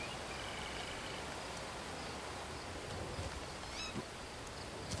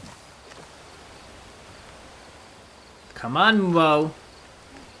 Come on, whoa.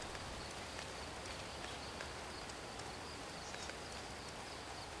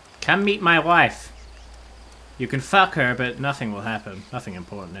 Come meet my wife. You can fuck her, but nothing will happen. Nothing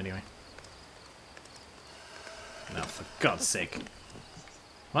important, anyway. No, for God's sake.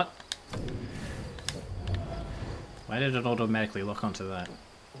 What? Why did it automatically lock onto that?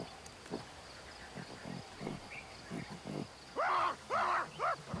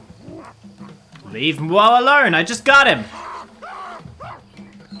 Leave Mo alone! I just got him!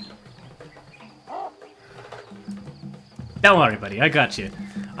 Don't worry, buddy. I got you.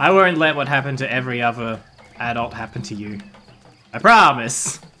 I won't let what happened to every other adult happen to you. I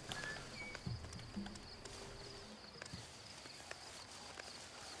promise! Is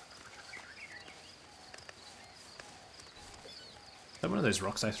that one of those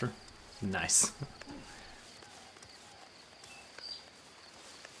rocks I threw? Nice.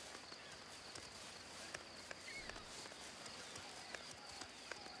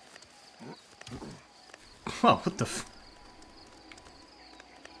 Whoa, what the f...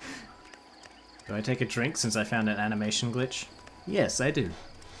 Do I take a drink since I found an animation glitch? Yes, I do.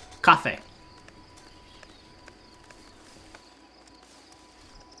 Coffee.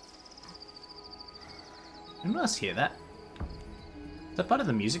 I must hear that. Is that part of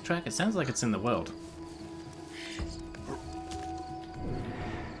the music track? It sounds like it's in the world.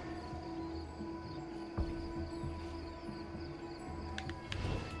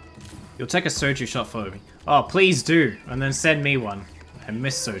 You'll take a soju shot for me. Oh, please do. And then send me one. I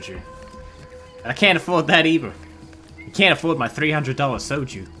miss soju. I can't afford that either. I can't afford my $300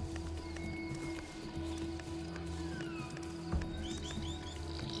 soju.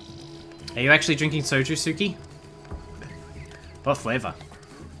 Are you actually drinking soju, Suki? What flavor?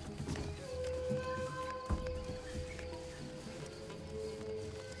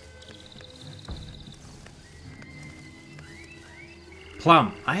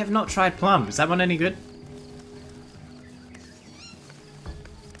 Plum. I have not tried plum. Is that one any good?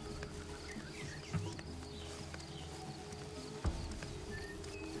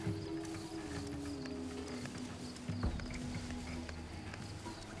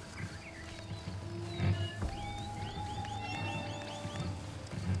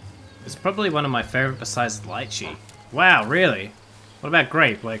 It's probably one of my favorite besides lychee. Wow, really? What about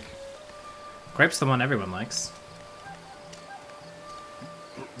grape? Like, grape's the one everyone likes.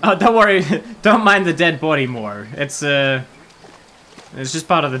 Oh, don't worry. Don't mind the dead body more. It's just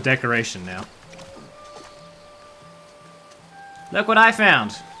part of the decoration now. Look what I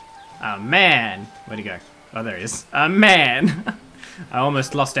found. A man. Where'd he go? Oh, there he is. A man. I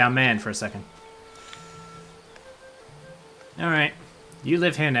almost lost our man for a second. Alright. You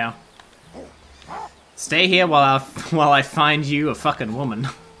live here now. Stay here while I find you a fucking woman.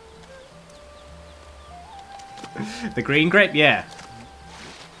 The green grape? Yeah.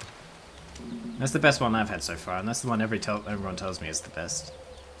 That's the best one I've had so far, and that's the one everyone tells me is the best.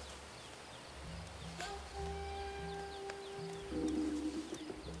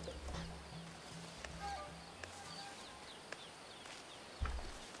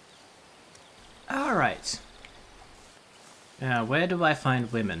 Alright. Now, where do I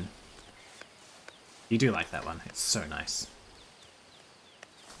find women? You do like that one. It's so nice.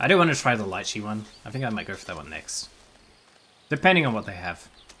 I do want to try the lychee one. I think I might go for that one next. Depending on what they have.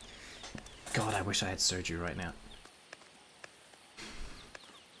 God, I wish I had soju right now.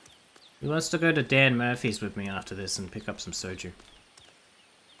 Who wants to go to Dan Murphy's with me after this and pick up some soju?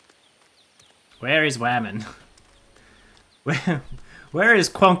 Where is Whammon? Where is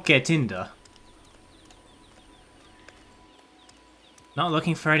Qonke Tinder? Not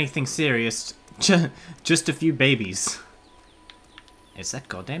looking for anything serious. Just a few babies. It's that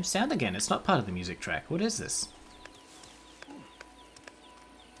goddamn sound again. It's not part of the music track. What is this?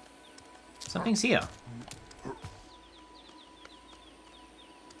 Something's here.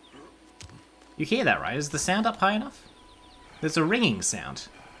 You hear that, right? Is the sound up high enough? There's a ringing sound.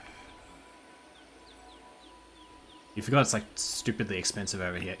 You forgot it's like stupidly expensive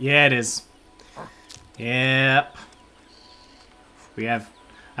over here. Yeah, it is. Yep. We have...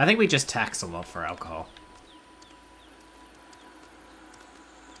 I think we just tax a lot for alcohol.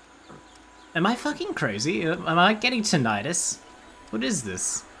 Am I fucking crazy? Am I getting tinnitus? What is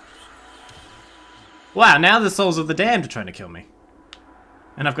this? Wow, now the souls of the damned are trying to kill me.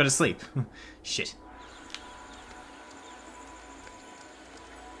 And I've got to sleep. Shit.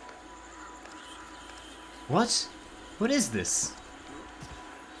 What? What is this?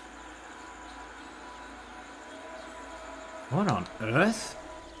 What on earth?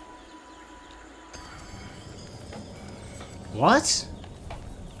 What?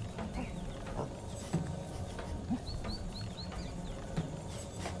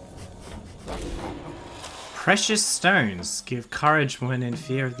 Precious stones give courage when in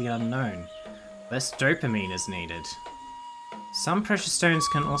fear of the unknown. Less dopamine is needed. Some precious stones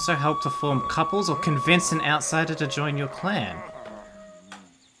can also help to form couples or convince an outsider to join your clan.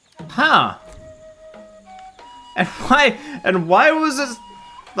 Huh. And why was it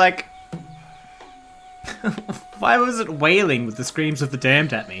like why was it wailing with the screams of the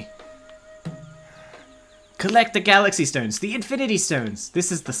damned at me? Collect the galaxy stones, the infinity stones.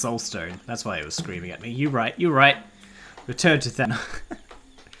 This is the soul stone. That's why it was screaming at me. You right, you right. Return to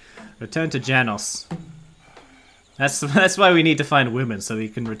Return to Janos. That's why we need to find women, so we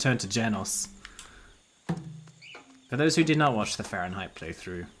can return to Janos. For those who did not watch the Fahrenheit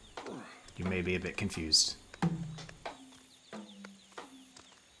playthrough, you may be a bit confused.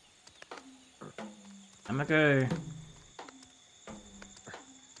 I'm gonna go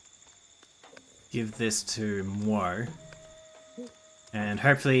give this to Mo, and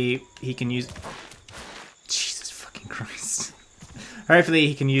hopefully he can use... Hopefully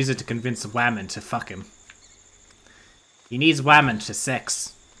he can use it to convince Whammon to fuck him. He needs Whammon to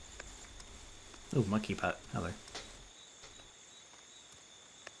sex. Oh, monkey putt. Hello.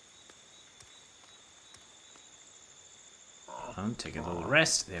 Take a little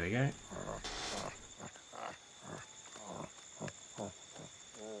rest. There we go.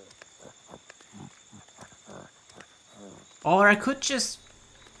 Or I could just...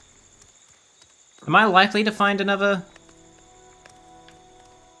 Am I likely to find another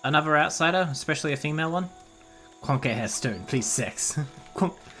outsider, especially a female one? Qonke has stone, please sex.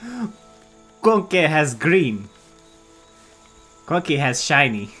 Qonke has green. Qonke has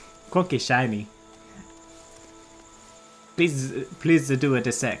shiny. Qonke shiny. Please do it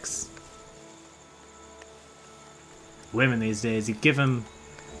to sex. Women these days, you give them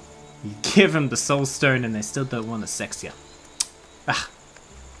the soul stone and they still don't want to sex you. Ah.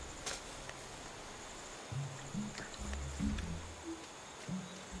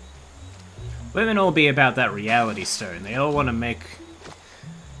 Women all be about that reality stone. They all want to make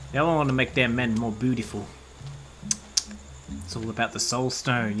their men more beautiful. It's all about the soul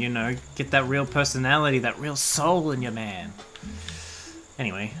stone, you know. Get that real personality, that real soul in your man.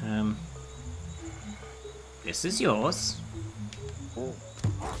 Anyway, this is yours.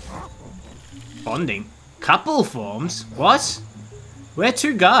 Bonding. Couple formed? What? We're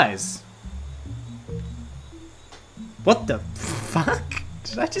two guys. What the fuck?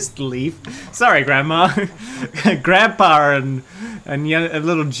 Did I just leave? Sorry, Grandma. Grandpa and a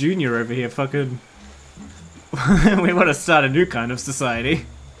little junior over here fucking... We want to start a new kind of society.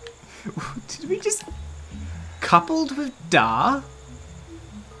 Did we just... Coupled with Dar?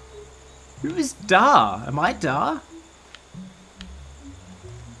 Who is Dar? Am I Dar?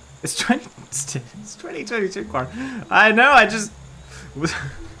 It's 2022, Qarren. I know, I just...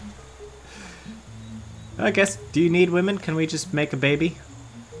 I guess, do you need women? Can we just make a baby?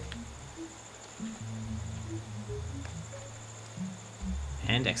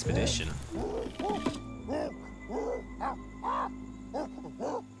 And expedition.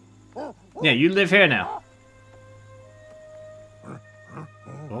 Yeah, you live here now.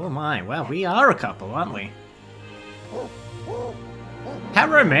 Oh my, well, we are a couple, aren't we? How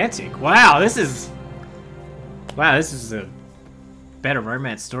romantic. Wow, this is a better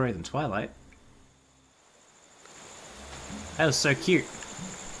romance story than Twilight. That was so cute.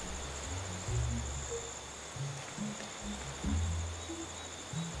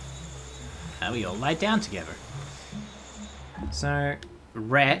 Now we all lie down together. So,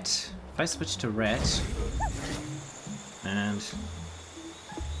 Rhett. If I switch to Rhett. And...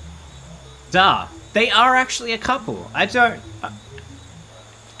 Dar. They are actually a couple. I don't...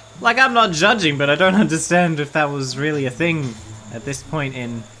 Like, I'm not judging, but I don't understand if that was really a thing at this point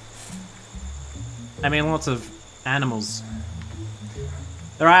in... I mean, lots of animals...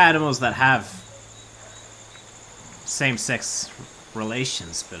 There are animals that have same-sex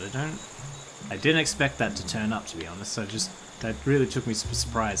relations, but I didn't expect that to turn up, to be honest. That really took me by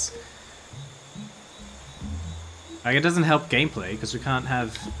surprise. Like, it doesn't help gameplay, because we can't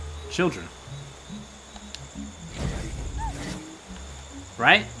have children.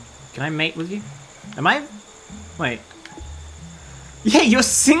 Right? Can I mate with you? Am I? Wait. Yeah, you're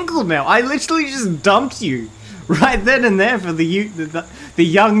single now! I literally just dumped you! Right then and there for the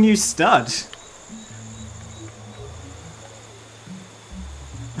young new stud.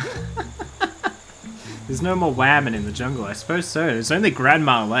 There's no more Whammon in the jungle, I suppose so. There's only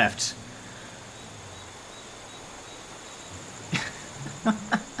Grandma left.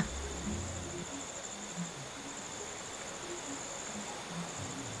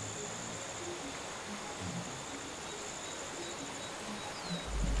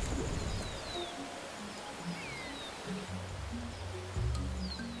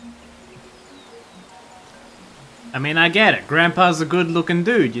 I mean, I get it. Grandpa's a good-looking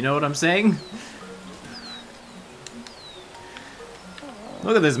dude, you know what I'm saying?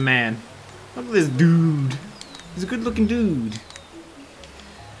 Look at this man. Look at this dude. He's a good-looking dude.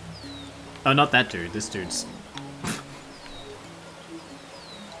 Oh, not that dude. This dude's...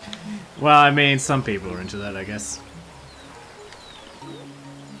 Well, I mean, some people are into that, I guess.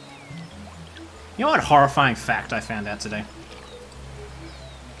 You know what horrifying fact I found out today?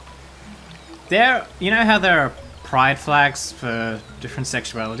 You know how there are pride flags for different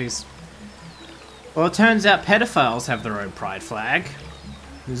sexualities? Well, it turns out pedophiles have their own pride flag,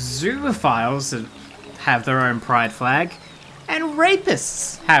 zoophiles have their own pride flag, and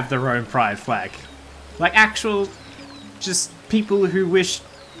rapists have their own pride flag. Like actual, just people who wish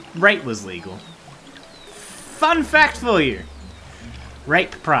rape was legal. Fun fact for you!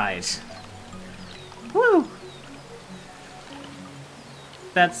 Rape pride. Woo!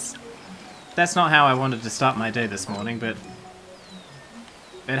 that's not how I wanted to start my day this morning, but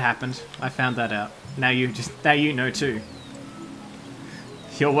it happened. I found that out. Now you know too.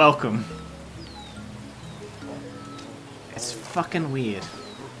 You're welcome. It's fucking weird.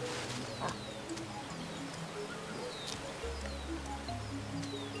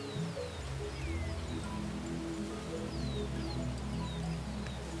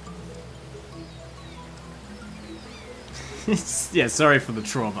 Yeah, sorry for the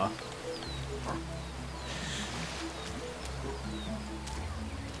trauma.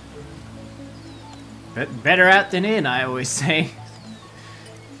 But better out than in, I always say.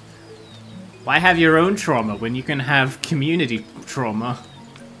 Why have your own trauma when you can have community trauma?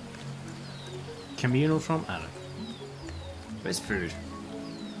 Communal trauma? I don't know. Where's food?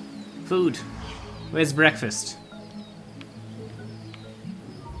 Food. Where's breakfast?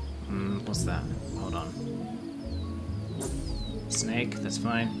 What's that? Hold on. Snake, that's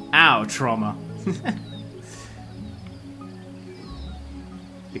fine. Ow, trauma.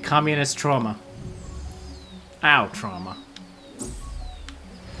 The communist trauma. Ow, trauma.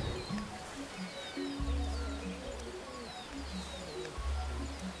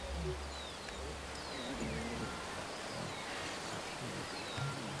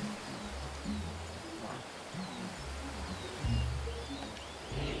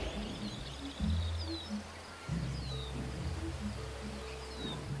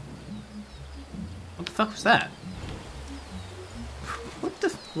 What the fuck was that? What the...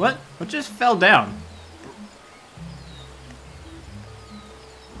 What? What just fell down?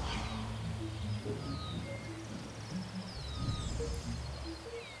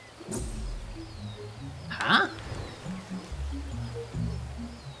 Huh?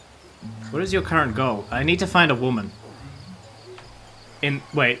 What is your current goal? I need to find a woman.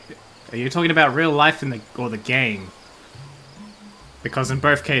 Wait, are you talking about real life or the game? Because in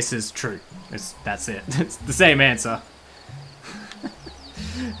both cases, true. That's it. It's the same answer.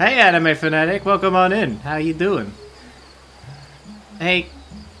 Hey, anime fanatic, welcome on in. How you doing? Hey,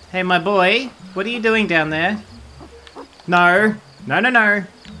 my boy, what are you doing down there? No.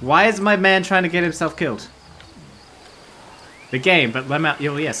 Why is my man trying to get himself killed? The game, but let me out.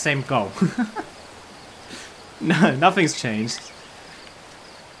 Yeah, same goal. No, nothing's changed.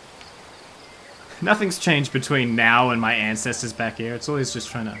 Nothing's changed between now and my ancestors back here. It's always just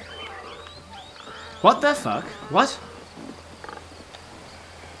trying to... What the fuck? What?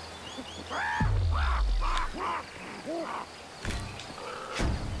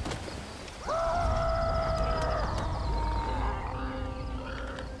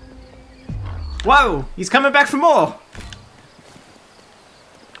 Whoa! He's coming back for more!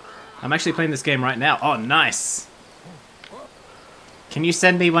 I'm actually playing this game right now. Oh, nice! Can you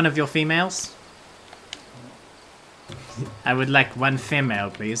send me one of your females? I would like one female,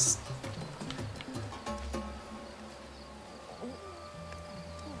 please.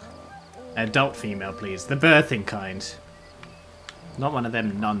 Adult female, please. The birthing kind. Not one of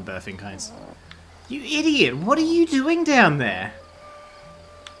them non-birthing kinds. You idiot! What are you doing down there?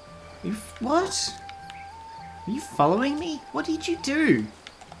 What? Are you following me? What did you do?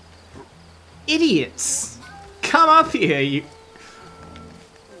 Idiots! Come up here, you...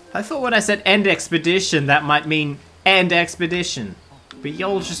 I thought when I said end expedition, that might mean end expedition. But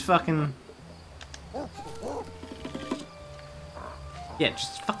y'all just fucking... Yeah,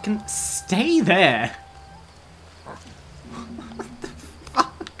 just fucking stay there. What the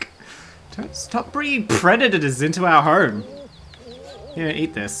fuck? Don't stop bringing predators into our home. Here,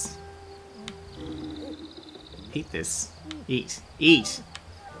 eat this. Eat this. Eat. Eat.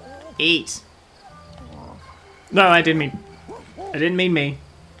 Eat. No, I didn't mean me.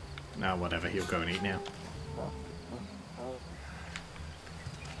 No, whatever, he'll go and eat now.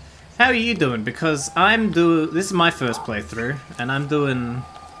 How are you doing? Because this is my first playthrough, and I'm doing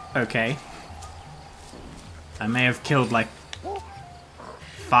okay. I may have killed like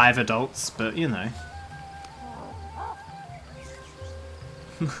 5 adults, but you know.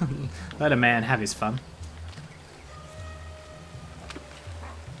 Let a man have his fun.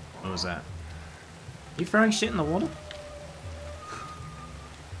 What was that? You throwing shit in the water?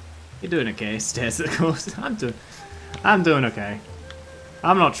 You're doing okay, stares at the course. I'm doing okay.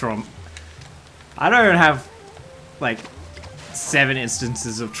 I'm not trauma. I don't have like 7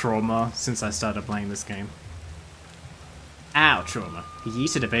 instances of trauma since I started playing this game. Ow, trauma. He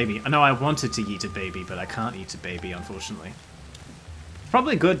yeeted a baby. No, I wanted to yeet a baby, but I can't eat a baby, unfortunately.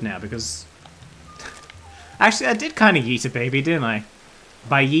 Probably good now, because... Actually, I did kind of yeet a baby, didn't I?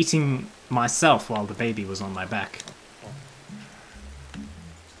 By yeeting myself while the baby was on my back.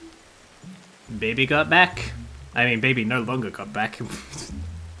 Baby got back. I mean, baby no longer got back.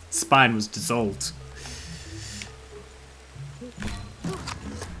 Spine was dissolved.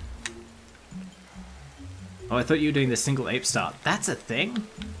 Oh, I thought you were doing the single ape start. That's a thing?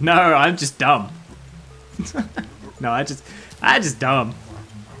 No, I'm just dumb. No, I just dumb.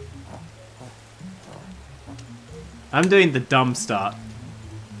 I'm doing the dumb start.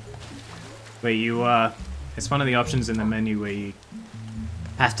 Where you, it's one of the options in the menu where you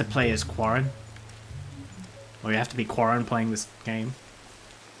have to play as Qarren. Or you have to be Qarren playing this game.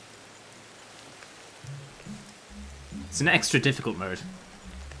 It's an extra difficult mode.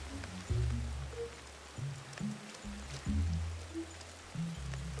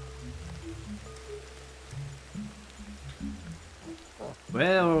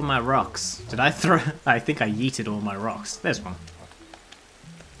 Where are all my rocks? Did I throw... I think I yeeted all my rocks. There's one.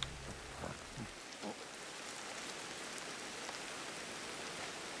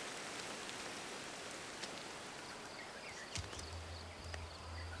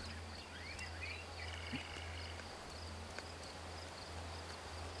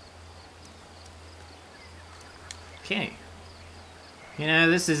 Okay. You know,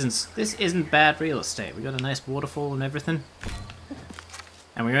 this isn't bad real estate. We got a nice waterfall and everything.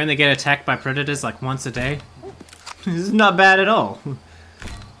 And we only get attacked by predators like once a day. This is not bad at all.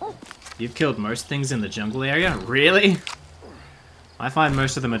 You've killed most things in the jungle area? Really? I find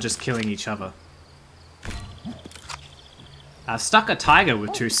most of them are just killing each other. I've stuck a tiger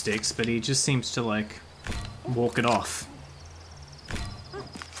with 2 sticks, but he just seems to, like, walk it off.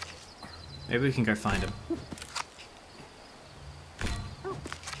 Maybe we can go find him.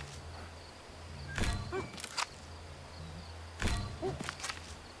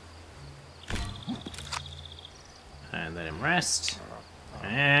 And let him rest.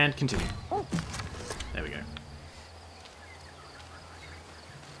 And continue. There we go.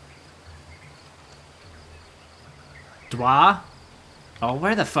 Dwa? Oh,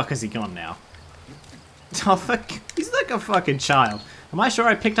 where the fuck has he gone now? Oh, fuck. He's like a fucking child. Am I sure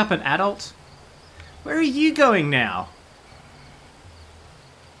I picked up an adult? Where are you going now?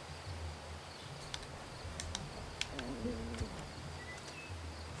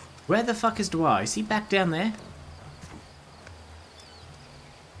 Where the fuck is Dwa? Is he back down there?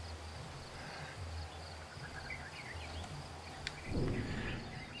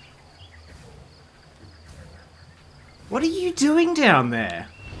 What are you doing down there?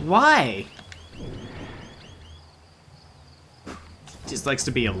 Why? Just likes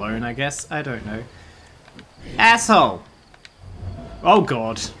to be alone, I guess. I don't know. Asshole! Oh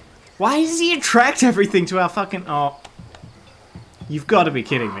god. Why does he attract everything to our fucking... Oh. You've got to be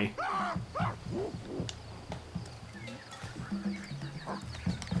kidding me.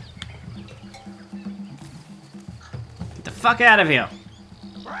 Get the fuck out of here.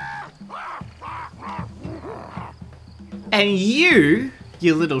 And you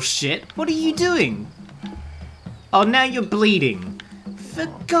little shit, what are you doing? Oh, now you're bleeding. For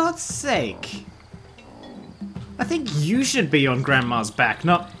God's sake. I think you should be on Grandma's back,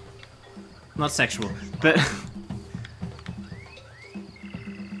 not sexual, but...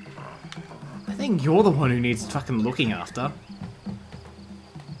 I think you're the one who needs fucking looking after.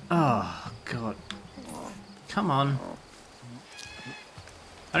 Oh, God. Come on.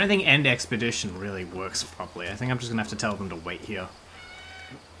 I don't think End Expedition really works properly. I think I'm just gonna have to tell them to wait here.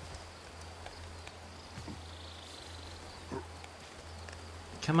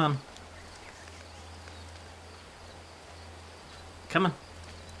 Come on. Come on.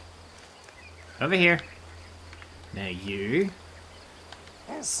 Over here. Now you...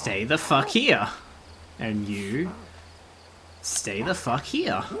 stay the fuck here. And you... stay the fuck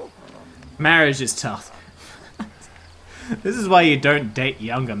here. Marriage is tough. This is why you don't date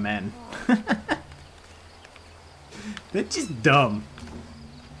younger men. They're just dumb.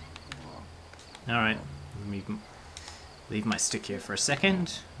 Alright, let me leave my stick here for a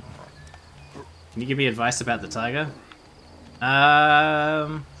second. Can you give me advice about the tiger?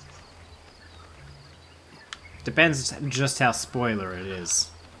 Depends just how spoiler it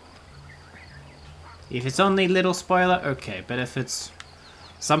is. If it's only little spoiler, okay. But if it's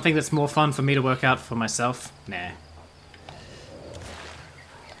something that's more fun for me to work out for myself, nah.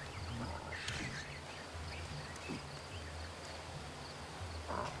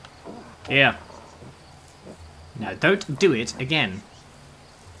 Yeah. Now don't do it again.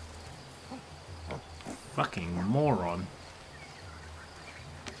 Fucking moron.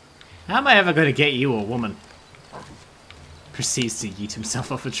 How am I ever going to get you a woman? Proceeds to yeet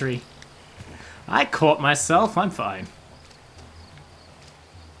himself off a tree. I caught myself, I'm fine.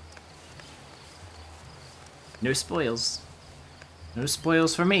 No spoils. No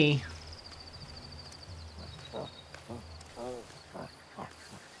spoils for me.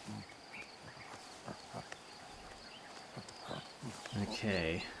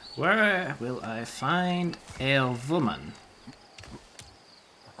 Where will I find a woman?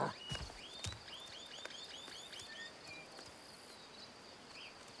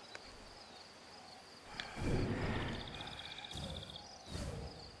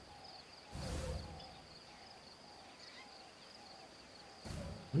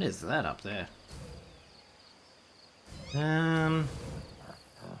 What is that up there?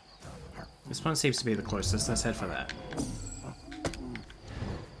 This one seems to be the closest. Let's head for that.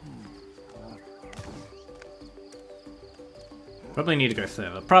 Probably need to go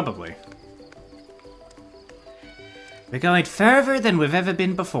further. Probably. We're going further than we've ever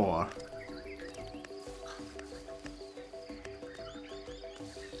been before.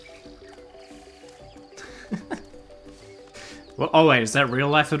 Well, oh wait, is that real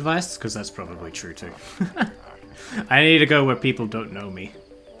life advice? Because that's probably true too. I need to go where people don't know me.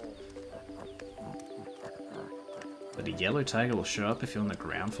 But a yellow tiger will show up if you're on the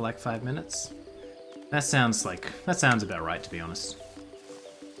ground for like 5 minutes? That sounds about right, to be honest.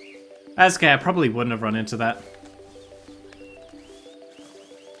 That's okay, I probably wouldn't have run into that.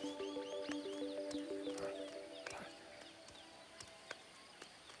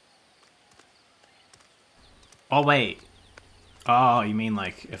 Oh wait. Oh, you mean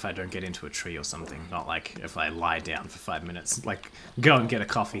like if I don't get into a tree or something, not like if I lie down for 5 minutes, like go and get a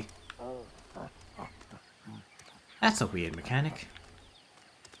coffee. That's a weird mechanic.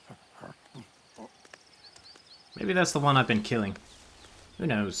 Maybe that's the one I've been killing. Who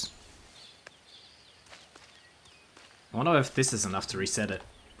knows? I wonder if this is enough to reset it.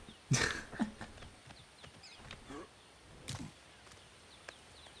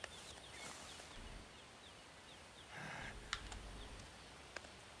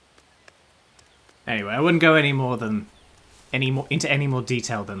 Anyway, I wouldn't go into any more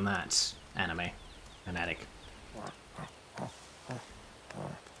detail than that. Anime. Fanatic.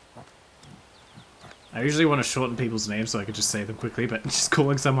 I usually want to shorten people's names so I could just say them quickly, but just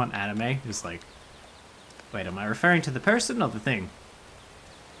calling someone anime is like... Wait, am I referring to the person or the thing?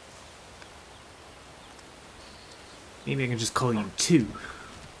 Maybe I can just call you 2.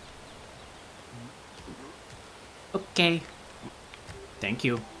 Okay. Thank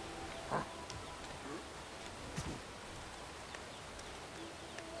you.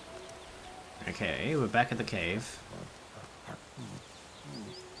 Okay, we're back at the cave.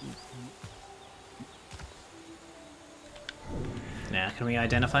 Now, can we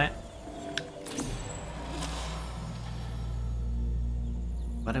identify it?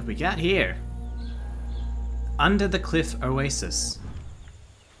 What have we got here? Under the Cliff Oasis.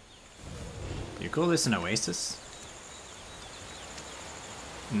 You call this an oasis?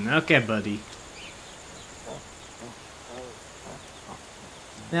 Okay, buddy.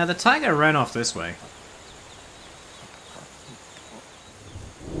 Now, the tiger ran off this way.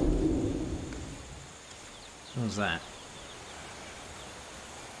 What was that?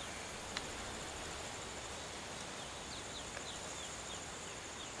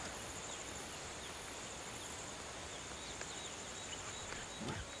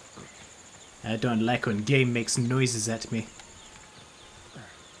 I don't like when game makes noises at me.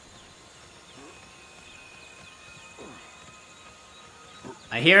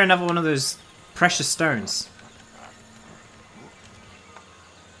 I hear another one of those precious stones.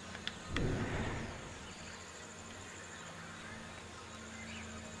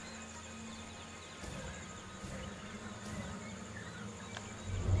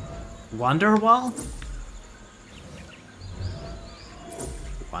 Wonderwall?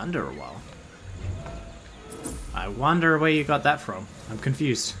 Wonderwall? I wonder where you got that from. I'm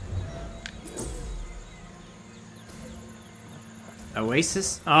confused.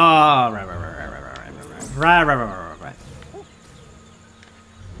 Oasis? Oh, right. Right.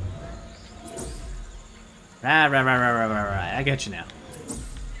 I get you now.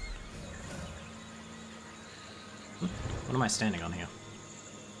 What am I standing on here?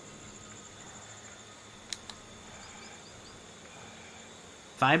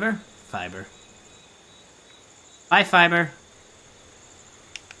 Fiber? Fiber. Bye, fiber.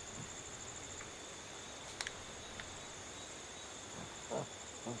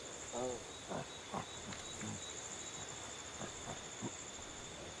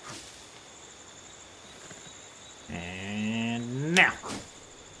 And now.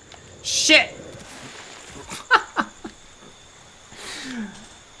 Shit!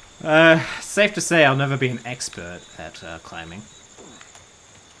 Safe to say I'll never be an expert at climbing.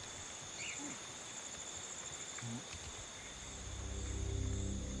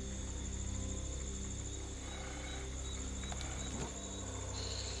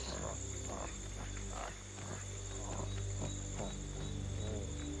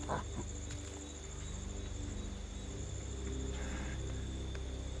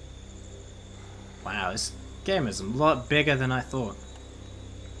 Wow, this game is a lot bigger than I thought.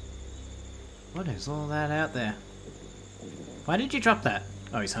 What is all that out there? Why did you drop that?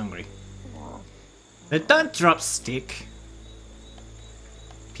 Oh, he's hungry. But don't drop stick.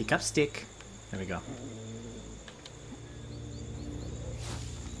 Pick up stick. There we go.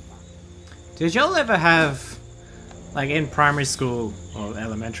 Did y'all ever have, like in primary school, or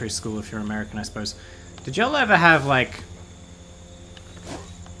elementary school if you're American I suppose, did y'all ever have like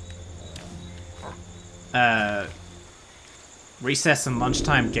recess and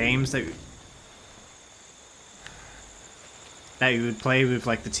lunchtime games that you would play with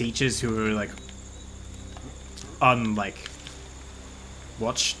like the teachers who were like on like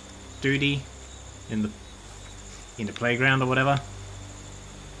watch duty in the playground or whatever?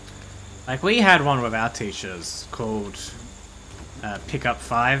 Like we had one with our teachers called Pick Up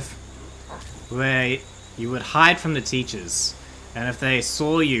 5, where you would hide from the teachers, and if they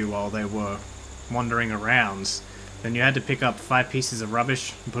saw you while they were wandering around, then you had to pick up 5 pieces of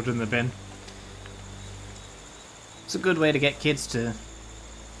rubbish and put it in the bin. It's a good way to get kids to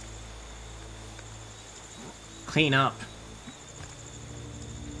clean up.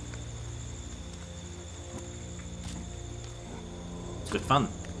 It's good fun.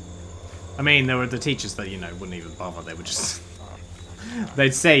 I mean, there were the teachers that, you know, wouldn't even bother. They would just...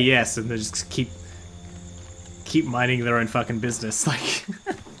 they'd say yes and they'd just keep minding their own fucking business. Like...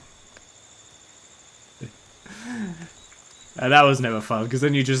 and that was never fun, because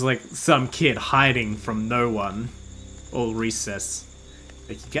then you're just like some kid hiding from no one all recess.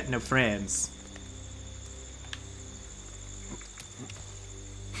 Like, you got no friends.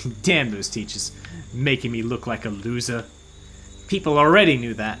 Damn those teachers, making me look like a loser. People already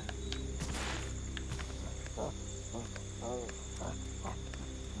knew that.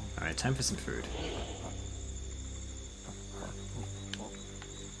 Alright, time for some food.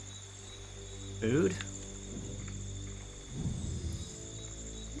 Food?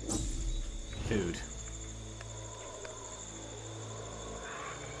 Food.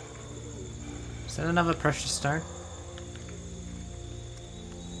 Is that another precious stone?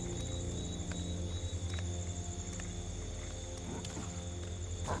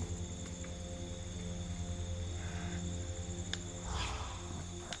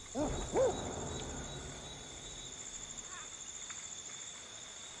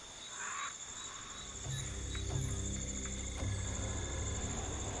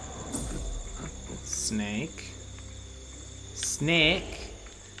 Snake. Snake.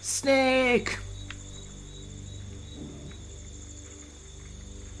 Snake!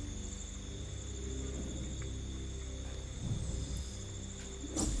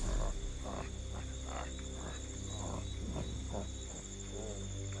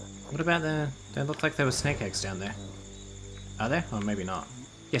 What about the... They look like there were snake eggs down there. Are there? Or maybe not.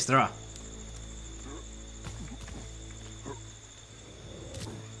 Yes, there are.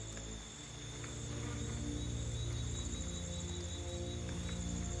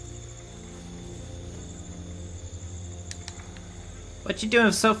 What you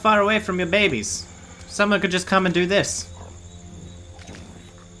doing so far away from your babies? Someone could just come and do this.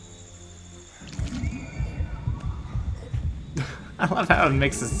 I love how it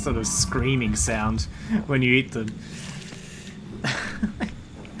makes this sort of screaming sound when you eat them.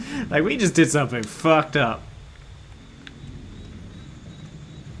 Like, we just did something fucked up.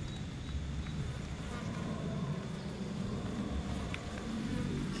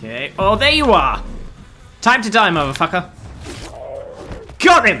 Okay. Oh, there you are! Time to die, motherfucker.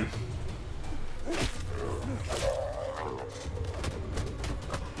 Got him!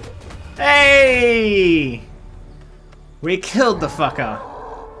 Hey! We killed the fucker.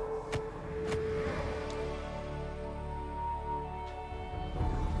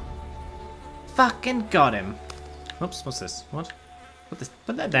 Fucking got him. Oops, what's this? What?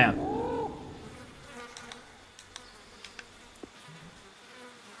 Put that down.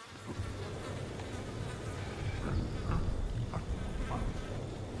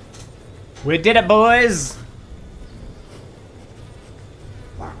 We did it, boys!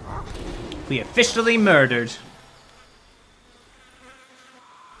 We officially murdered.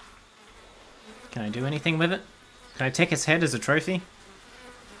 Can I do anything with it? Can I take his head as a trophy?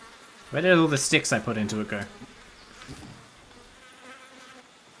 Where did all the sticks I put into it go?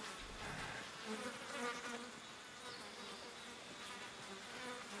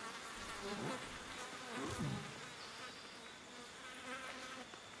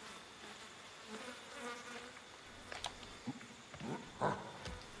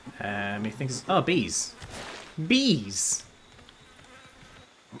 He thinks... Oh, bees. Bees!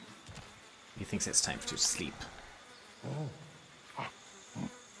 He thinks it's time to sleep.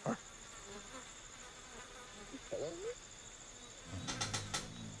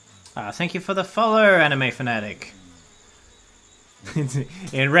 thank you for the follow, Anime Fanatic.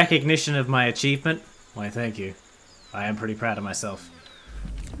 In recognition of my achievement, why thank you. I am pretty proud of myself.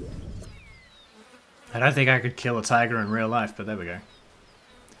 I don't think I could kill a tiger in real life, but there we go.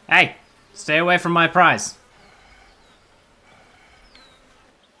 Hey! Stay away from my prize!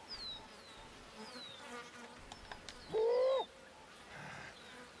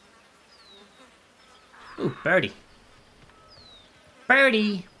 Ooh, birdie.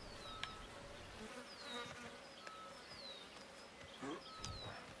 Birdie!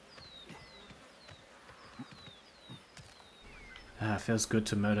 Ah, it feels good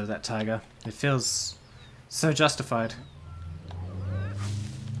to murder that tiger. It feels so justified.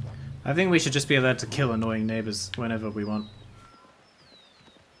 I think we should just be allowed to kill annoying neighbors whenever we want.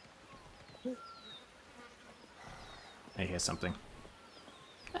 I hear something.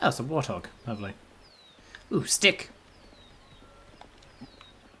 Oh, it's a warthog. Lovely. Ooh, stick!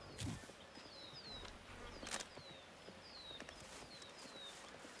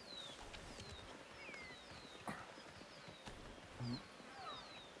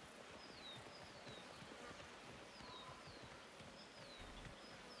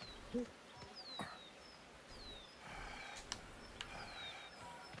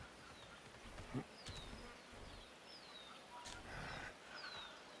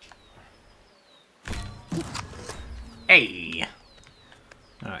 Hey!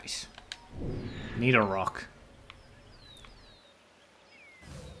 Nice. Need a rock.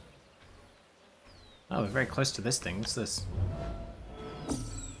 Oh, we're very close to this thing. What's this?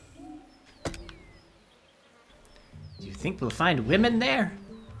 Do you think we'll find women there?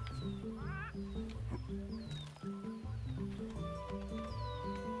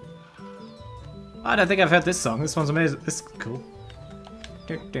 Oh, I don't think I've heard this song. This one's amazing. This is cool.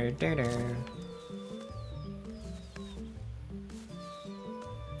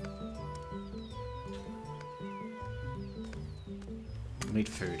 Need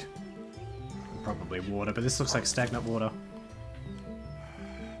food. Probably water, but this looks like stagnant water.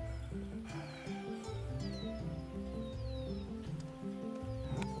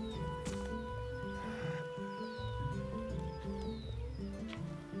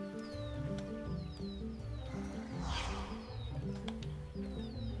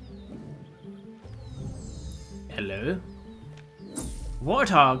 Hello?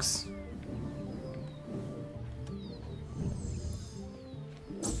 Warthogs!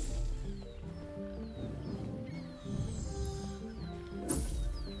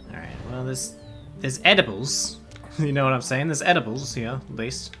 Well, there's edibles. You know what I'm saying? There's edibles here, at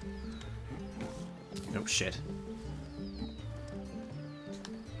least. Oh shit.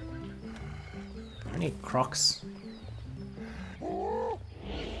 I need crocs.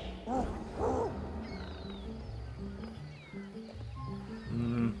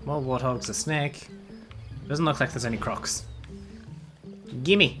 More warthogs, a snake. Doesn't look like there's any crocs.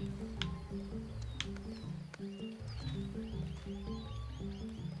 Gimme!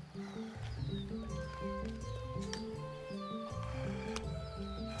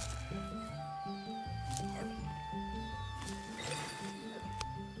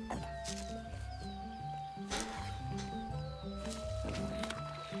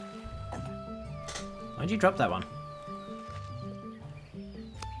 Why'd you drop that one?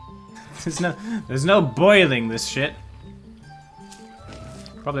 There's no boiling this shit.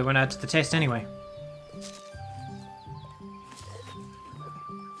 Probably went out to the taste anyway.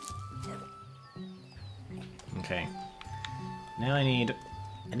 Okay. Now I need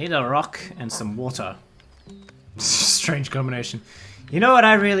a rock and some water. Strange combination. You know what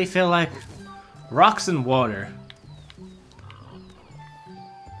I really feel like? Rocks and water.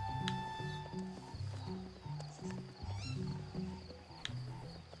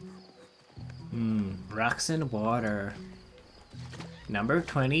 Rocks and water. Number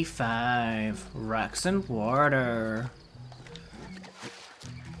 25. Rocks and water.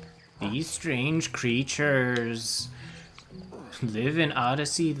 These strange creatures live in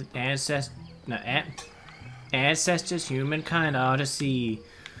Odyssey, Ancestors Humankind Odyssey.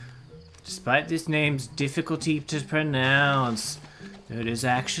 Despite this name's difficulty to pronounce, it is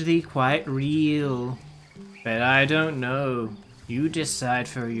actually quite real. But I don't know. You decide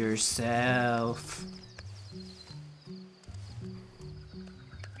for yourself.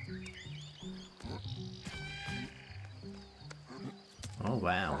 Oh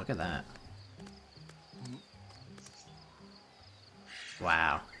wow, look at that.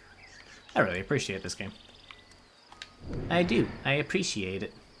 Wow. I really appreciate this game. I do. I appreciate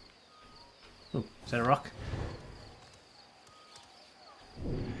it. Ooh, is that a rock?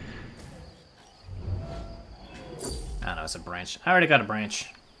 Oh no, it's a branch. I already got a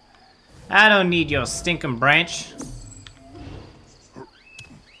branch. I don't need your stinking branch.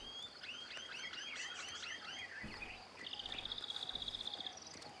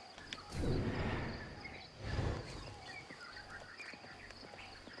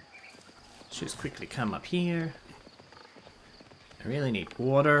 Just quickly come up here. I really need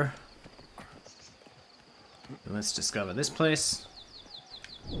water. Let's discover this place.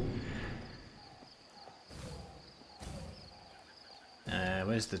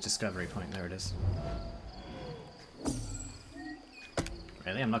 Where's the discovery point? There it is.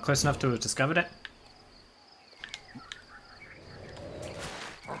 Really? I'm not close enough to have discovered it?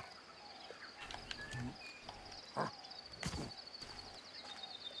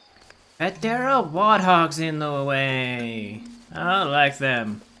 But there are warthogs in the way. I don't like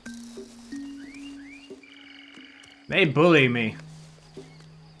them. They bully me.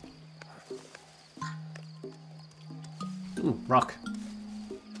 Ooh, rock.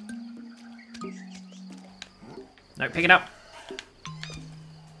 No, pick it up.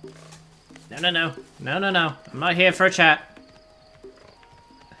 No, no, no. No, no, no. I'm not here for a chat.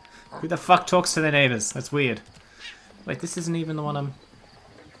 Who the fuck talks to their neighbors? That's weird. Wait, this isn't even the one I'm...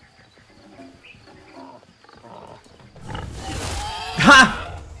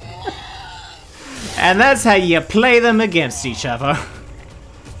 Ha! And that's how you play them against each other.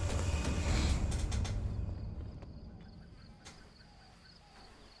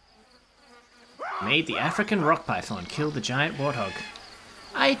 Made the African rock python kill the giant warthog.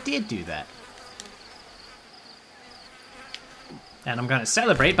 I did do that. And I'm gonna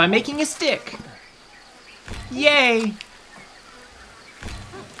celebrate by making a stick. Yay!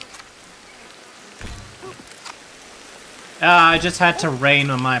 I just had to rain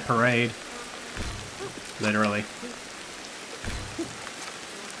on my parade. Literally.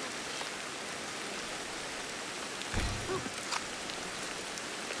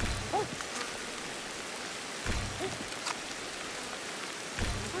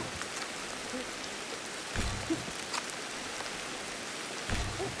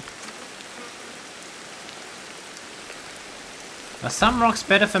 Are some rocks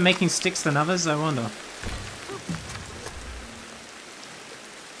better for making sticks than others, I wonder?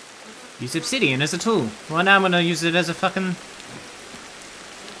 Use obsidian as a tool. Well, now I'm gonna use it as a fucking...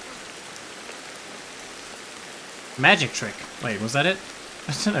 magic trick. Wait, was that it?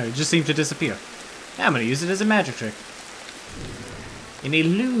 I don't know, it just seemed to disappear. Now I'm gonna use it as a magic trick. An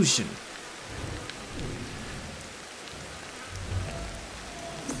illusion.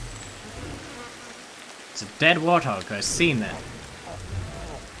 It's a dead warthog, I've seen that.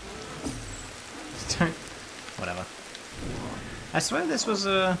 Whatever. I swear this was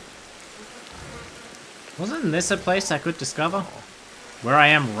a... Wasn't this a place I could discover? Where I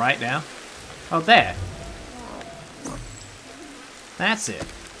am right now? Oh, there. That's it.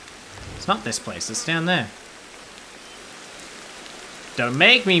 It's not this place, it's down there. Don't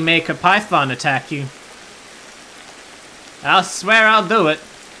make me make a python attack you. I'll swear I'll do it.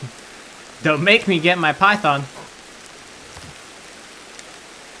 Don't make me get my python.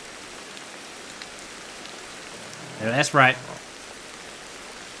 Yeah, that's right.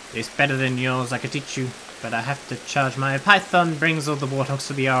 It's better than yours, I could teach you. But I have to charge my python, brings all the warthogs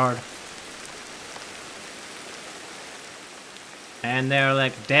to the yard. And they're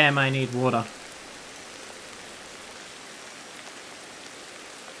like, damn, I need water.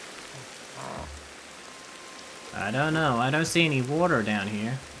 I don't know, I don't see any water down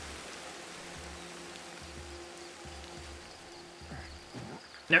here.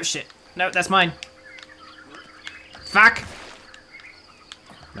 No shit. No, that's mine. Fuck!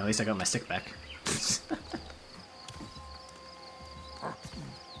 No, at least I got my stick back.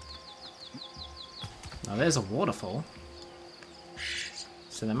 Now there's a waterfall.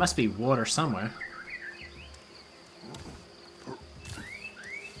 So there must be water somewhere.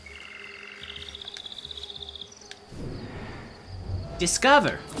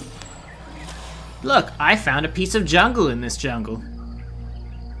 Discover! Look, I found a piece of jungle in this jungle.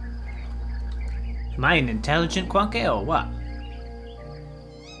 Am I an intelligent Qonke or what?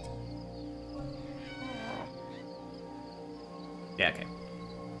 Yeah, okay.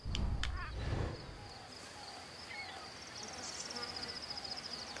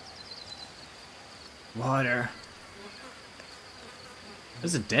 Water.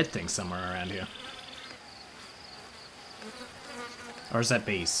 There's a dead thing somewhere around here. Or is that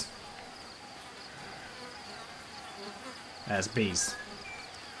bees? That's bees.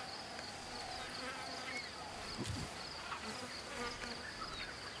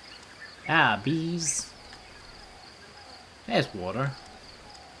 Ah, bees. There's water.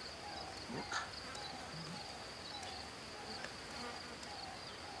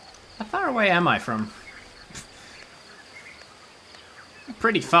 How far away am I from?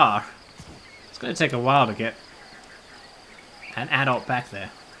 Pretty far. It's gonna take a while to get an adult back there.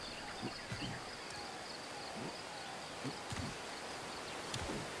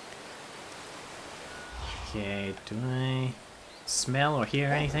 Okay, do I smell or hear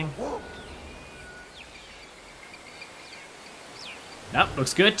anything? Nope,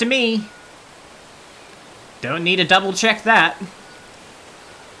 looks good to me. Don't need to double check that.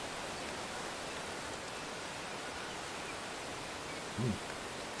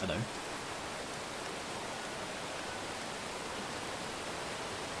 Hello.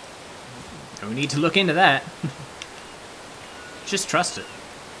 No need to look into that. Just trust it.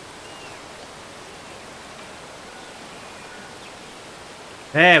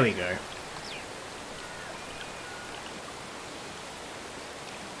 There we go.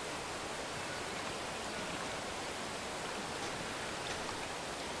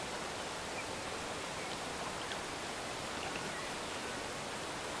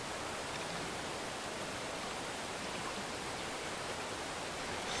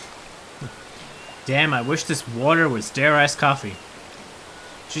 Damn, I wish this water was dare iced coffee.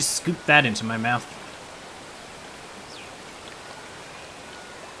 Just scoop that into my mouth.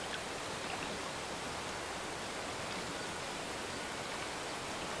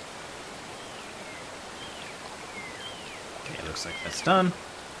 Okay, looks like that's done.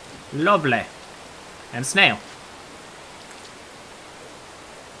 Lovely. And snail.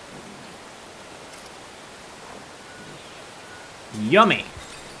 Yummy.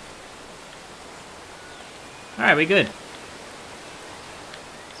 Alright, we good.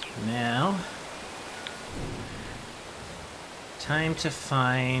 Now, time to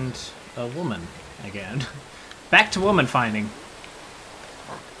find a woman again. Back to woman finding.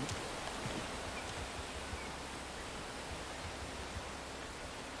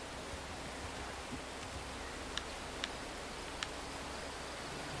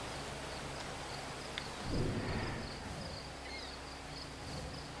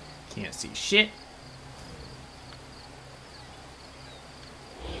 Can't see shit.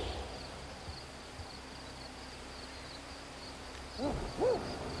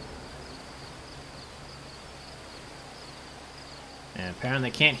 And apparently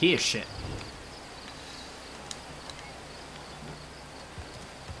can't hear shit.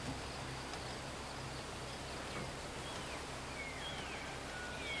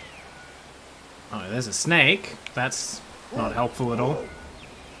 Oh, there's a snake. That's not helpful at all.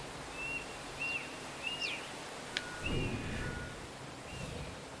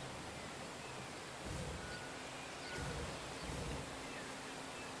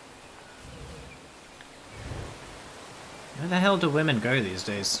 Where the hell do women go these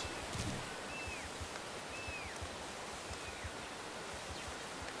days?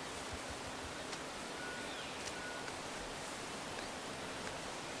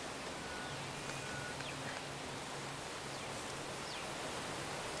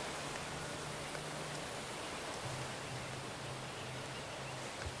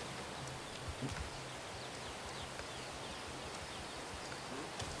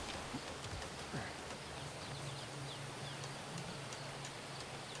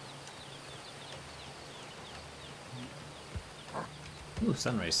 Ooh,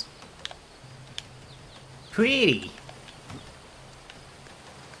 sunrays. Pretty!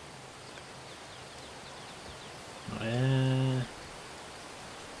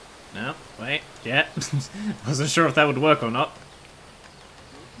 No, wait, yeah. Wasn't sure if that would work or not.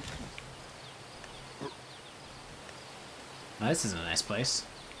 Oh, this is a nice place.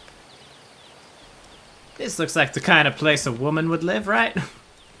 This looks like the kind of place a woman would live, right?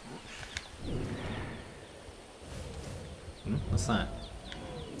 What's that?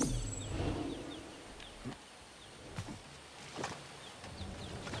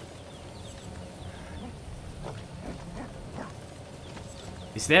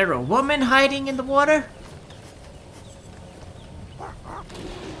 Is there a woman hiding in the water?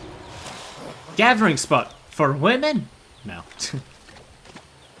 Gathering spot for women? No.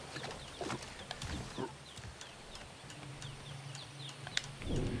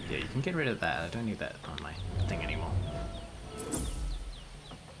 Yeah, you can get rid of that. I don't need that on my thing anymore.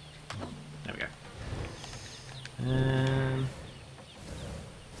 There we go.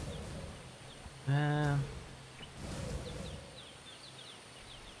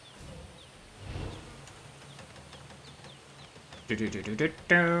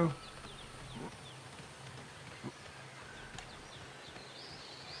 Do.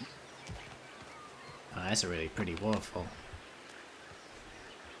 Oh, that's a really pretty waterfall.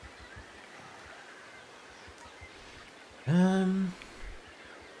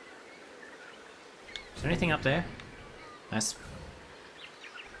 Is there anything up there? That's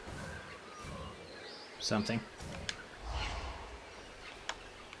something.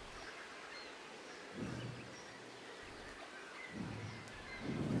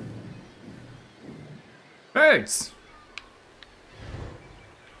 Birds!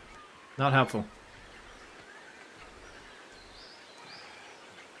 Not helpful.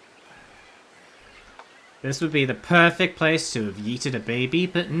 This would be the perfect place to have yeeted a baby,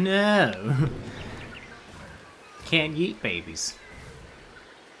 but no. Can't yeet babies.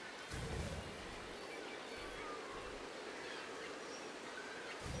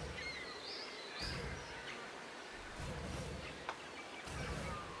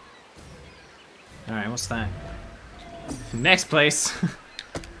 Alright, what's that? Next place!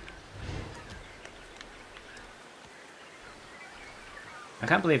 I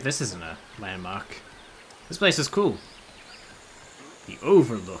can't believe this isn't a landmark. This place is cool. The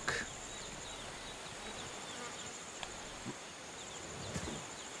Overlook.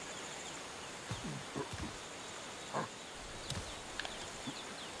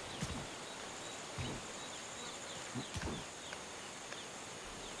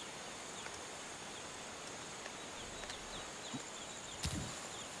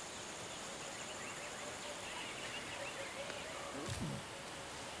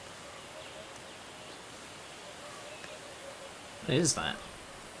 What is that?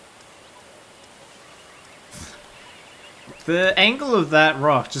 The angle of that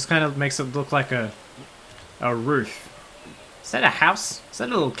rock just kind of makes it look like a roof. Is that a house? Is that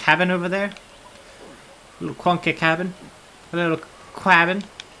a little cabin over there? A little Qonke cabin? A little cabin?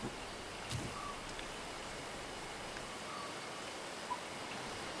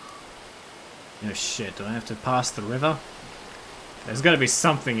 Oh shit, do I have to pass the river? There's gotta be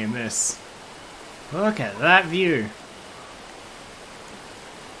something in this. Look at that view.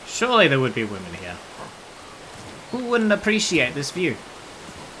 Surely there would be women here. Who wouldn't appreciate this view?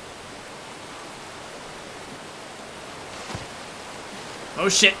 Oh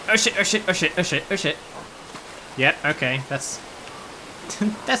shit, oh shit, oh shit, oh shit, oh shit, oh shit. Yep, okay, that's...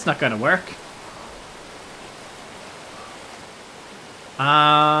 that's not gonna work.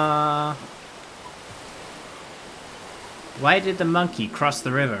 Why did the monkey cross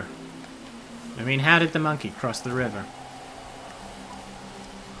the river? I mean, how did the monkey cross the river?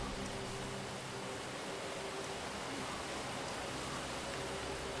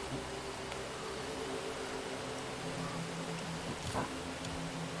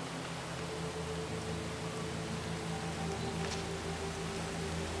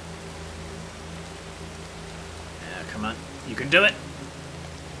 Come on, you can do it.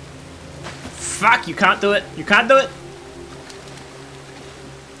 Fuck, you can't do it. You can't do it.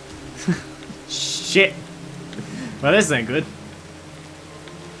 Shit. Well, this ain't good.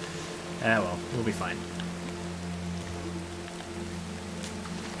 Ah, well, we'll be fine.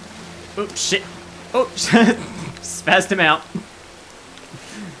 Oh, shit. Oh, spazzed him out.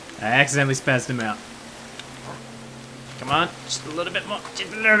 I accidentally spazzed him out. Come on, just a little bit more.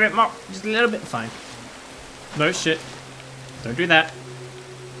 Just a little bit more. Just a little bit. Fine. No shit. Don't do that.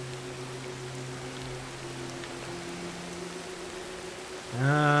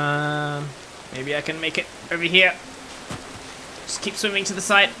 Maybe I can make it over here. Just keep swimming to the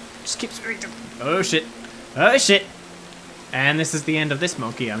side. Just keep swimming to... Oh shit. Oh shit. And this is the end of this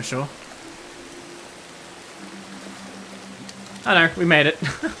monkey, I'm sure. Oh no, we made it.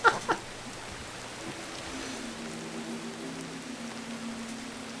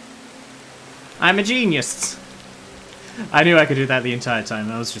 I'm a genius. I knew I could do that the entire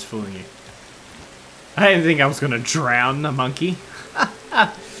time. I was just fooling you. I didn't think I was going to drown the monkey.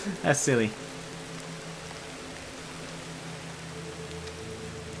 That's silly.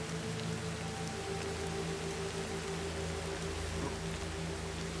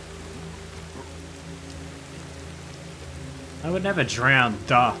 I would never drown,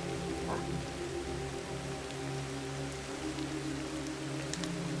 duh.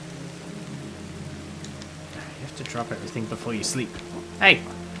 To drop everything before you sleep. Hey!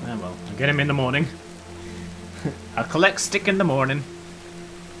 Oh well, I'll get him in the morning. I'll collect stick in the morning.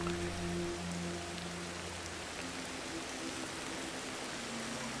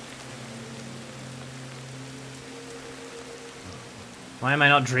 Why am I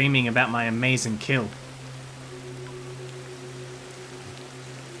not dreaming about my amazing kill?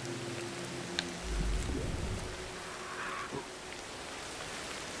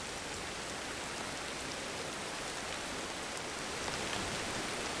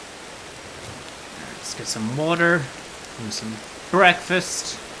 Let's get some water and some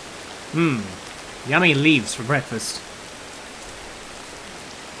breakfast. Yummy leaves for breakfast.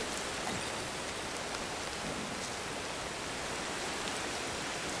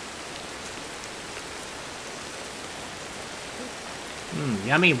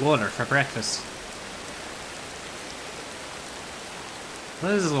 Yummy water for breakfast.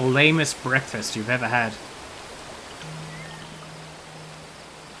 What is the lamest breakfast you've ever had?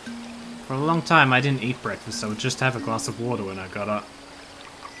 For a long time I didn't eat breakfast, I would just have a glass of water when I got up.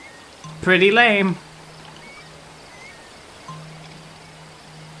 Pretty lame!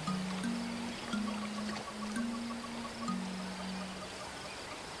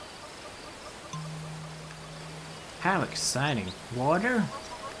 How exciting. Water?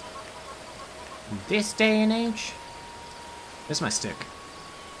 In this day and age? Where's my stick?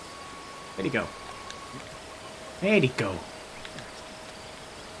 Where'd he go? Where'd he go?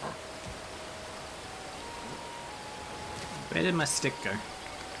 Where did my stick go?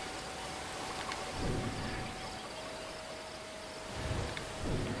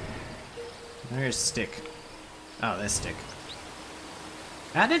 Where's stick? Oh, there's stick.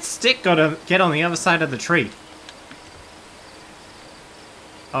 How did stick get on the other side of the tree?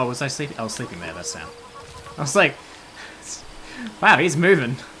 Oh, was I sleeping? I was sleeping there, that's now. I was like, wow, he's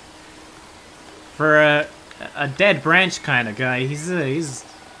moving. For a dead branch kind of guy, he's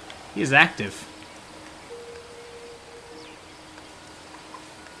active.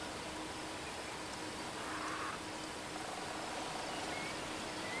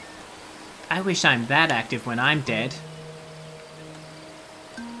 I wish I'm that active when I'm dead.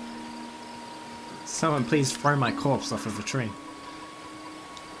 Someone please throw my corpse off of the tree.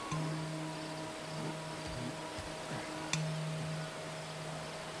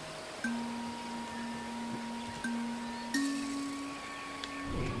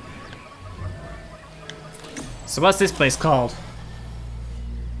 So what's this place called?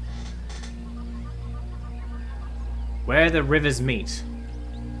 Where the rivers meet.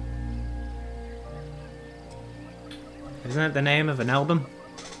 Isn't it the name of an album?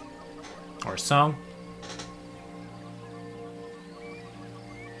 Or a song?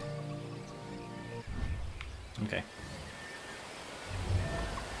 Okay.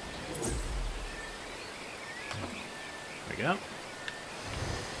 There we go.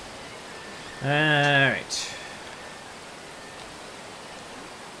 Alright.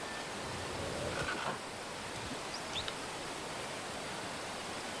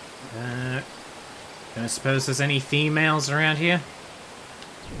 Don't suppose there's any females around here?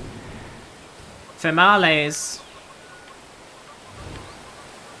 Females.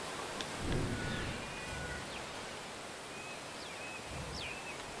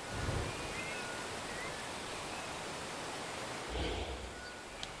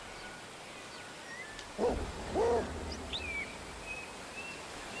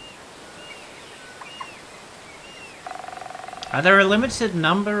 Are there a limited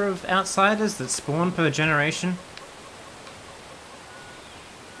number of outsiders that spawn per generation?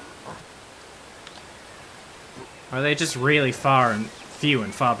 Or are they just really few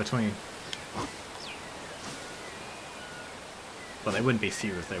and far between? Well, they wouldn't be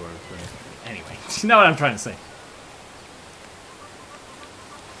few if they were... Anyway, you know what I'm trying to say.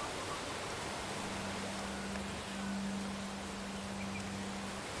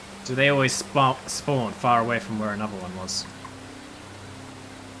 Do they always spawn far away from where another one was?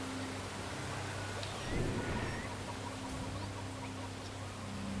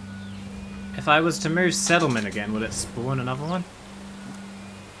 If I was to move settlement again, would it spawn another one?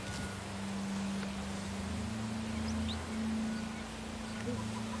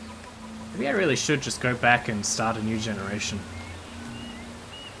 Maybe I really should just go back and start a new generation.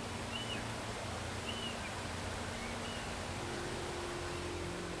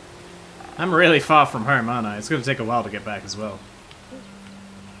 I'm really far from home, aren't I? It's going to take a while to get back as well.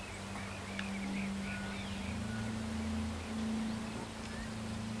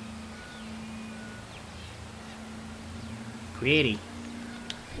 Pretty.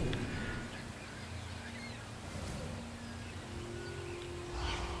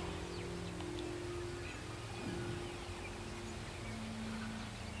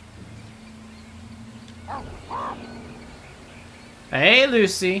 Hey,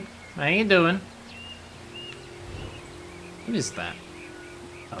 Lucy. How you doing? What is that?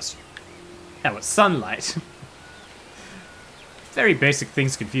 Oh, it's sunlight. Very basic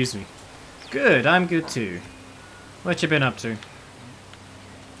things confuse me. Good, I'm good too. What you been up to?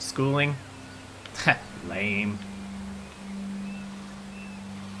 Schooling? Ha, lame.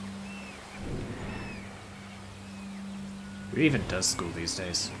 Who even does school these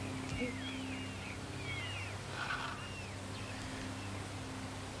days?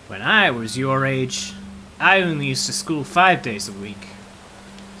 When I was your age, I only used to school 5 days a week.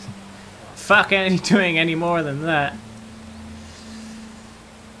 Fuck ain't doing any more than that.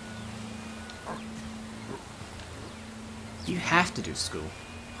 You have to do school.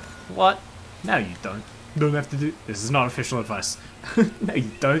 What? No, you don't. You don't have to do... This is not official advice. No, you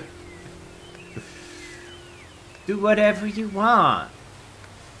don't. Do whatever you want.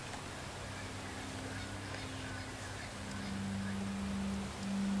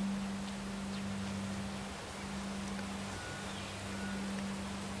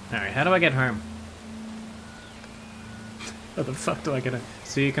 Alright, how do I get home? How the fuck do I get home?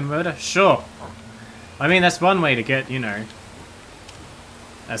 So you can murder? Sure. I mean, that's one way to get, you know...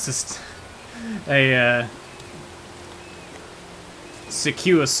 That's just... a,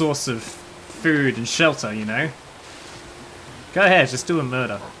 secure source of food and shelter, you know? Go ahead, just do a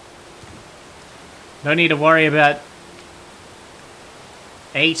murder. No need to worry about...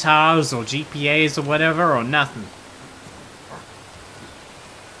 ATARs or GPAs or whatever, or nothing.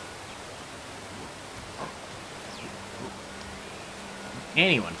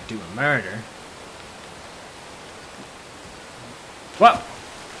 Anyone could do a murder. What?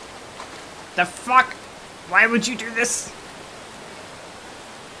 The fuck? Why would you do this?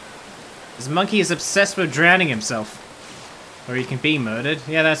 This monkey is obsessed with drowning himself. Or he can be murdered.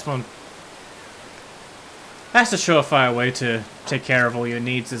 Yeah, that's one. That's a surefire way to take care of all your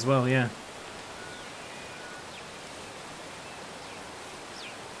needs as well, yeah.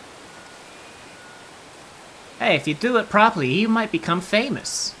 Hey, if you do it properly, you might become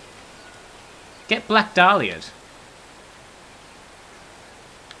famous. Get Black Dahlia'd.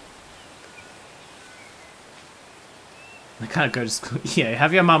 I can't go to school. Yeah,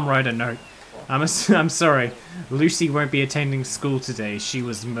 have your mum write a note. I'm sorry. Lucy won't be attending school today. She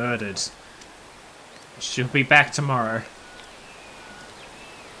was murdered. She'll be back tomorrow.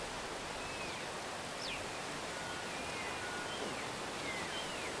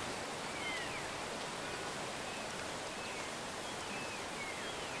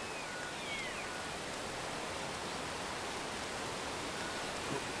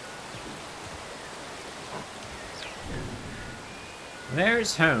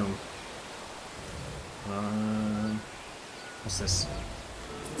 There's home. What's this?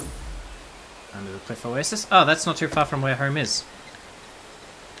 Under the cliff oasis? Oh, that's not too far from where home is.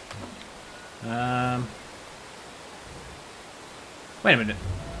 Wait a minute.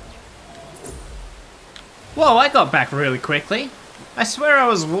 Whoa, I got back really quickly. I swear I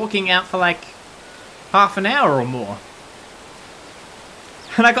was walking out for like half an hour or more.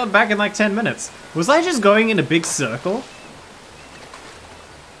 And I got back in like 10 minutes. Was I just going in a big circle?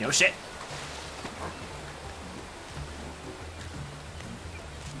 Yo, shit.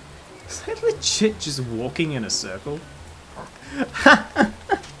 Is I legit just walking in a circle?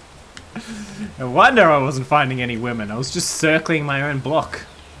 No wonder I wasn't finding any women. I was just circling my own block.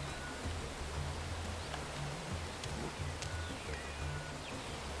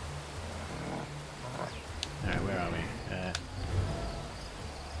 Alright, where are we?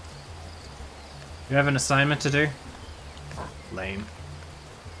 You have an assignment to do? Lame.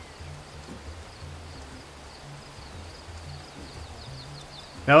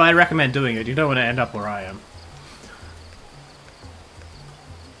 No, I recommend doing it. You don't want to end up where I am.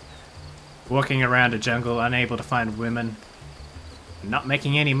 Walking around a jungle, unable to find women. Not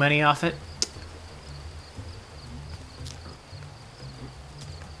making any money off it.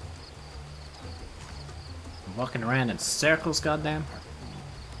 Walking around in circles, goddamn.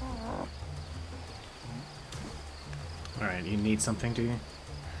 Alright, you need something, do you?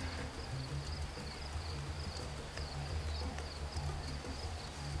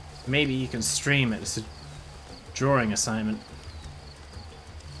 Maybe you can stream it. It's a drawing assignment.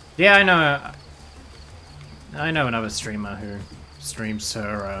 Yeah, I know another streamer who streams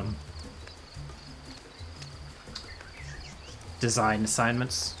her design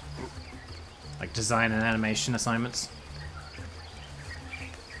assignments. Like design and animation assignments.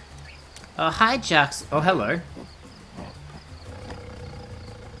 Oh, hi, Jax. Oh, hello.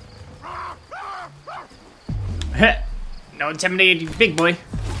 No intimidating, big boy.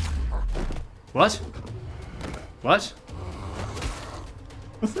 What? What?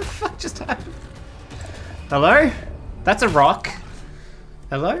 What the fuck just happened? Hello? That's a rock.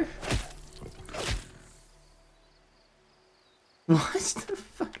 Hello? What the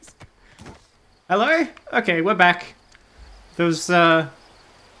fuck is... Hello? Okay, we're back. Those,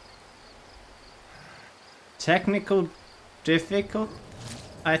 technical difficult,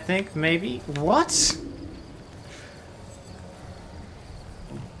 I think, maybe? What?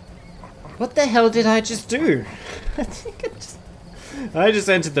 What the hell did I just do? I just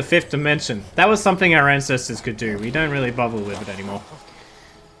entered the 5th dimension. That was something our ancestors could do. We don't really bother with it anymore.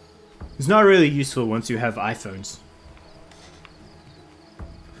 It's not really useful once you have iPhones.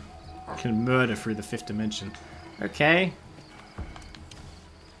 You can murder through the 5th dimension. Okay.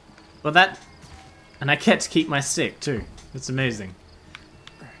 Well, that... And I get to keep my stick, too. It's amazing.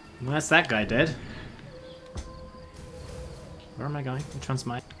 Well, that's that guy dead. Where am I going? Which one's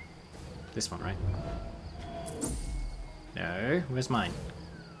mine? This one, right? No, where's mine?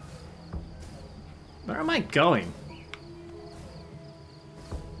 Where am I going?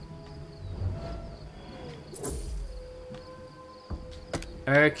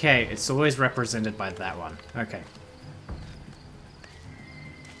 Okay, it's always represented by that one. Okay.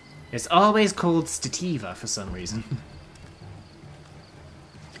 It's always called Stativa for some reason.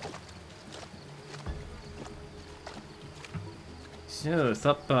 So,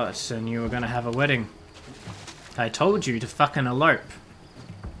 Thoughtbot, and you were gonna have a wedding. I told you to fucking elope.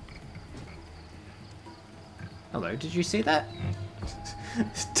 Hello, did you see that?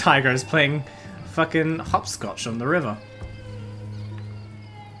 Tiger's playing fucking hopscotch on the river.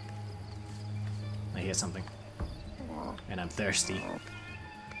 I hear something. And I'm thirsty.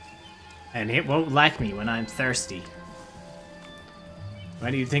 And it won't like me when I'm thirsty.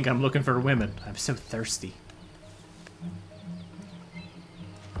 Why do you think I'm looking for women? I'm so thirsty.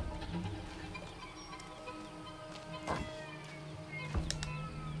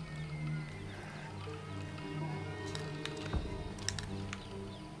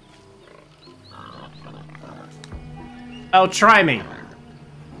 Oh, try me.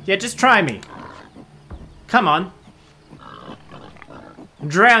 Yeah, just try me. Come on.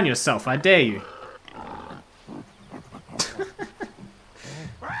 Drown yourself, I dare you.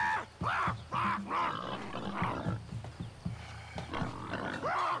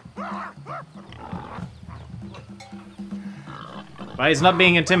 Well, he's not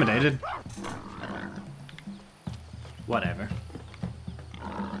being intimidated. Whatever.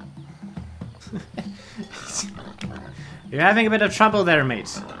 You're having a bit of trouble there,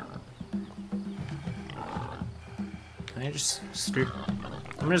 mate. Can I just scoop?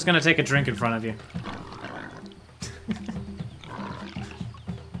 I'm just gonna take a drink in front of you.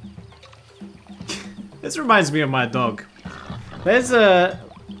 This reminds me of my dog. There's a...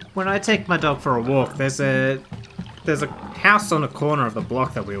 When I take my dog for a walk, there's a house on a corner of the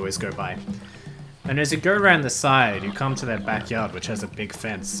block that we always go by. And as you go around the side, you come to their backyard, which has a big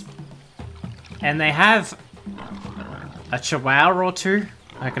fence. And they have a chihuahua or two.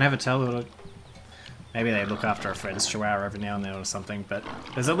 I can never tell. Maybe they look after a friend's chihuahua every now and then or something, but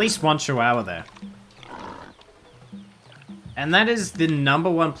there's at least one chihuahua there. And that is the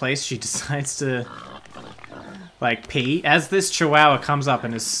 #1 place she decides to, like, pee. As this chihuahua comes up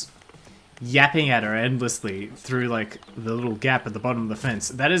and is yapping at her endlessly through, like, the little gap at the bottom of the fence,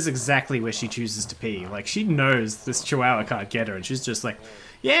 that is exactly where she chooses to pee. Like, she knows this chihuahua can't get her, and she's just like,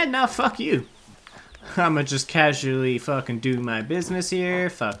 yeah, nah, fuck you. I'ma just casually fucking do my business here.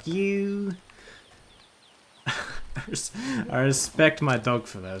 Fuck you. I respect my dog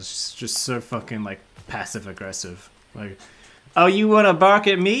for that. It's just so fucking, like, passive aggressive. Like, oh, you wanna bark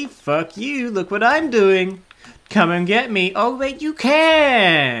at me? Fuck you. Look what I'm doing. Come and get me. Oh, wait, you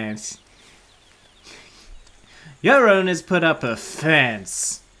can't. Your owner's put up a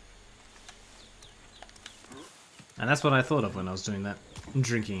fence. And that's what I thought of when I was doing that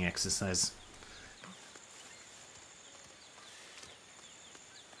drinking exercise.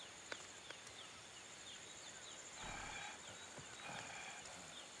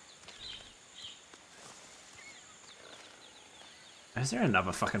 Is there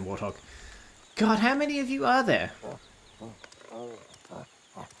another fucking warthog? God, how many of you are there?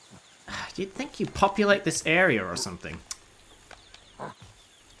 You'd think you populate this area or something.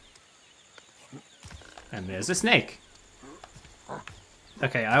 And there's a snake.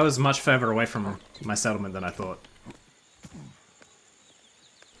 Okay, I was much further away from my settlement than I thought.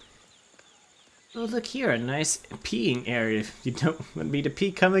 Oh, look here, a nice peeing area. If you don't want me to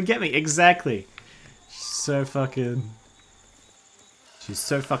pee, come and get me. Exactly. So fucking... She's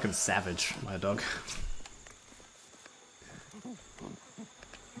so fucking savage, my dog.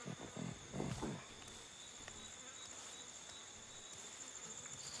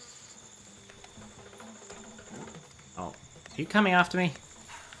 Oh, are you coming after me?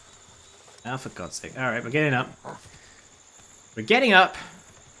 Oh, for God's sake. Alright, we're getting up. We're getting up!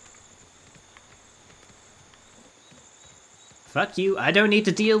 Fuck you, I don't need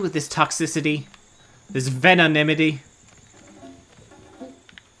to deal with this toxicity. This venomity.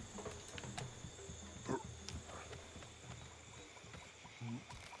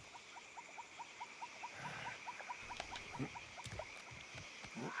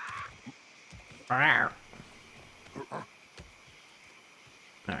 Alright.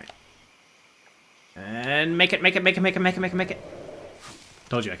 And make it.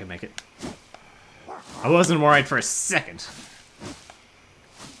 Told you I could make it. I wasn't worried for a second.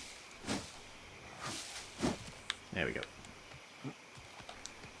 There we go.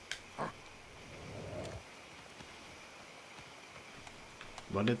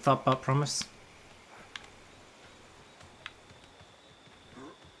 What did Thoughtbot promise?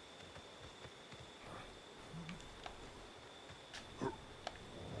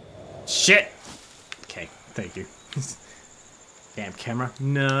 Shit! Okay, thank you. Damn camera.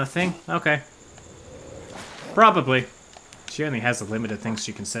 Nothing. Okay. Probably. She only has a limited things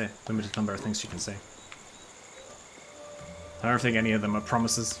she can say. Limited number of things she can say. I don't think any of them are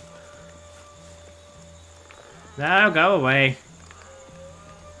promises. No, go away.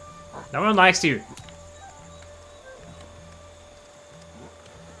 No one likes you.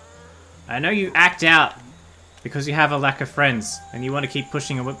 I know you act out because you have a lack of friends and you want to keep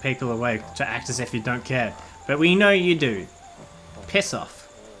pushing people away to act as if you don't care. But we know you do. Piss off.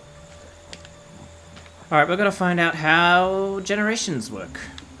 Alright, we're gonna find out how generations work.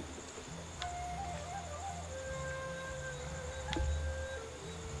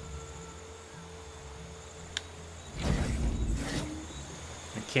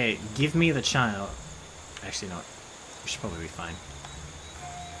 Okay, give me the child. Actually not. We should probably be fine.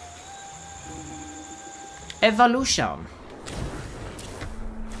 Evolution.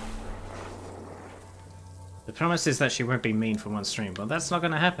 The promise is that she won't be mean for one stream, but that's not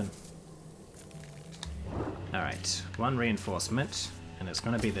gonna happen. Alright, one reinforcement, and it's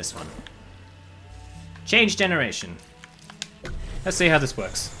gonna be this one. Change generation. Let's see how this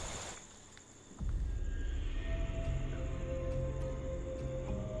works.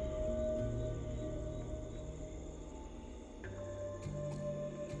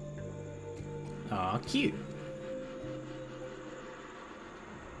 Aw, cute.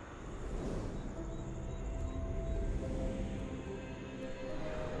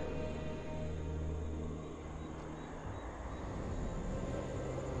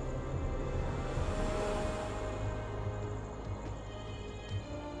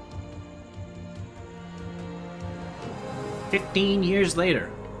 "15 years later."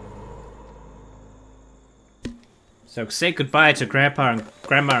 So say goodbye to Grandpa and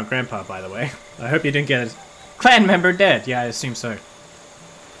Grandma and Grandpa, by the way. I hope you didn't get a clan member dead. Yeah, I assume so.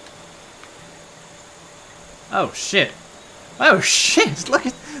 Oh shit. Oh shit! Look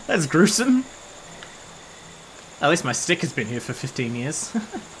at that's gruesome. At least my stick has been here for 15 years.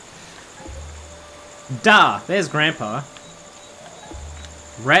 Da! There's Grandpa.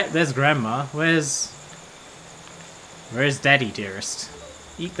 There's Grandma. Where's Daddy, dearest?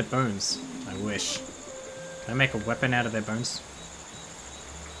 Eat the bones. I wish. Can I make a weapon out of their bones?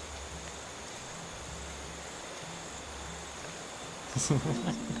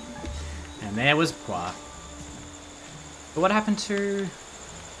 And there was Pua. But what happened to...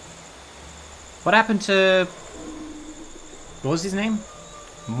 What happened to... What was his name?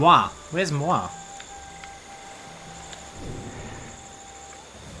 Moi. Where's Moi?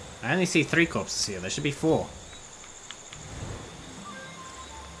 I only see 3 corpses here. There should be 4.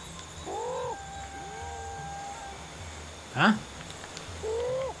 Huh?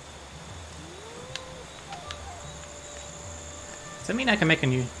 Does that mean I can make a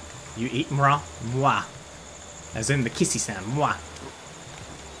new... You eat moi? Moi. As in the kissy sound. Moi.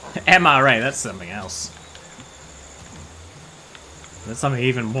 MRA, that's something else. That's something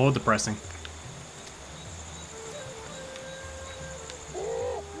even more depressing.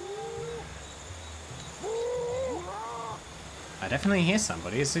 I definitely hear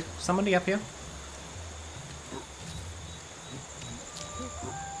somebody. Is there somebody up here?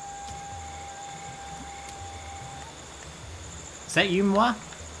 Is that you, Moi?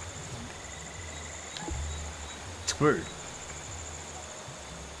 Twoo.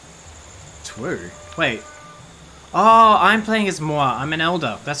 Twoo? Wait. Oh, I'm playing as Moi. I'm an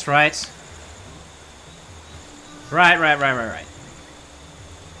elder. That's right. Right.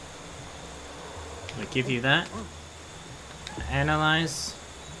 I'll give you that. Analyze.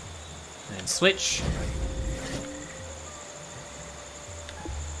 And switch.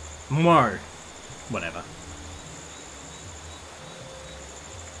 More. Whatever.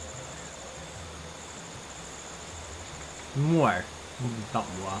 More. Not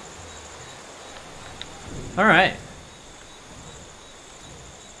more. Alright.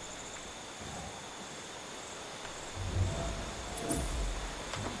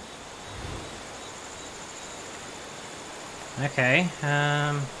 Okay,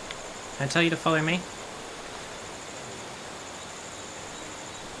 can I tell you to follow me?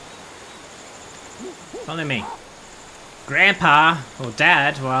 Follow me. Grandpa, or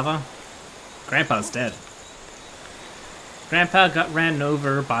Dad, rather. Grandpa's dead. Grandpa got ran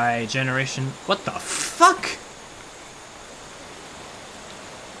over by generation... What the fuck?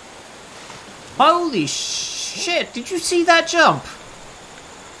 Holy sh... Shit, did you see that jump?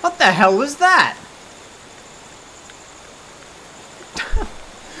 What the hell was that?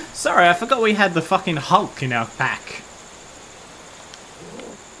 Sorry, I forgot we had the fucking Hulk in our pack.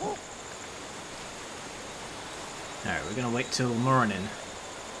 Alright, we're gonna wait till morning.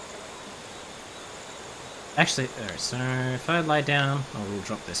 Actually, alright, so if I lie down... Oh, we'll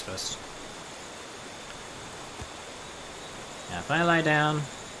drop this first. Now, if I lie down...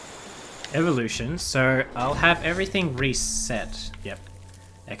 Evolution, so I'll have everything reset. Yep.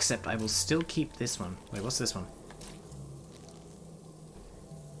 Except I will still keep this one. Wait, what's this one?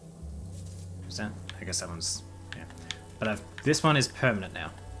 Is that? I guess that one's... Yeah. But this one is permanent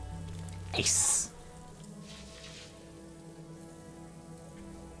now. Ace!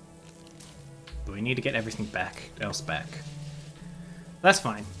 But we need to get everything else back. That's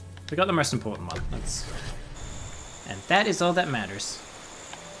fine. We got the most important one. And that is all that matters.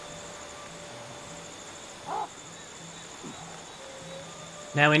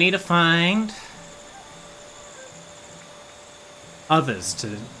 Now we need to find others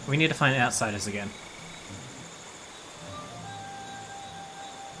to... We need to find outsiders again.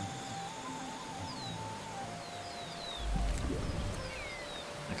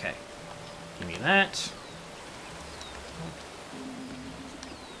 Okay. Give me that.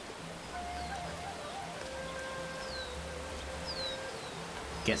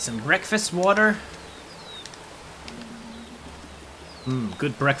 Get some breakfast water.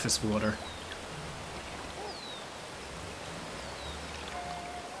 Good breakfast water.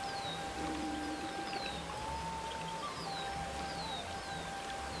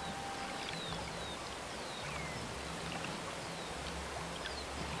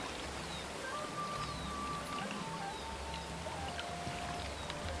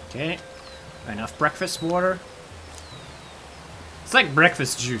 Okay, enough breakfast water. It's like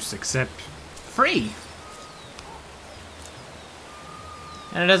breakfast juice, except free.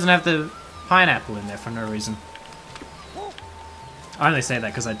 And it doesn't have the pineapple in there for no reason. I only say that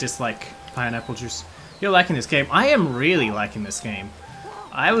because I dislike pineapple juice. You're liking this game. I am really liking this game.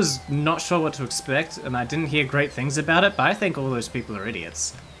 I was not sure what to expect, and I didn't hear great things about it, but I think all those people are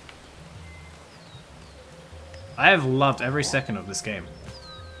idiots. I have loved every second of this game.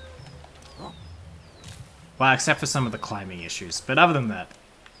 Well, except for some of the climbing issues, but other than that.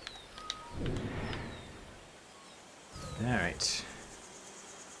 Alright.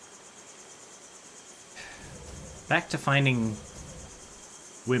 Back to finding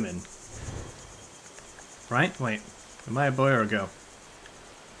women. Right? Wait. Am I a boy or a girl?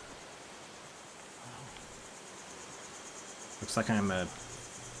 Looks like I'm a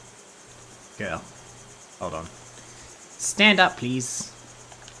girl. Hold on. Stand up, please.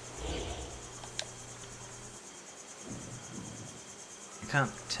 I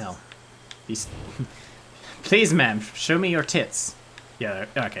can't tell. These... Please, ma'am, show me your tits. Yeah,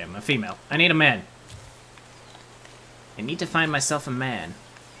 okay, I'm a female. I need a man. I need to find myself a man.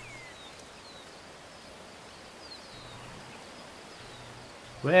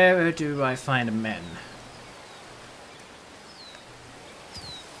 Where do I find a man?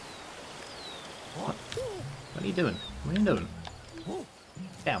 What? What are you doing? What are you doing?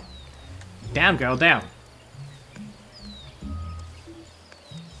 Down. Down, girl, down.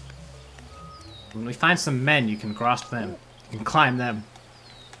 When we find some men, you can grasp them. You can climb them.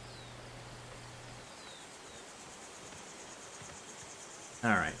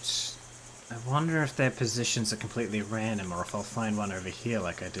 Alright. I wonder if their positions are completely random or if I'll find one over here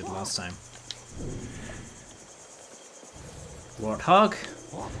like I did last time. Warthog?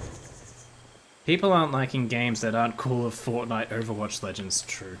 People aren't liking games that aren't Call of Fortnite Overwatch Legends,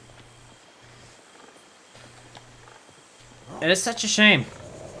 true. It is such a shame.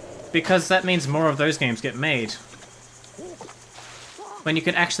 Because that means more of those games get made. When you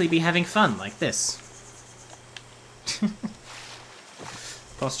could actually be having fun like this.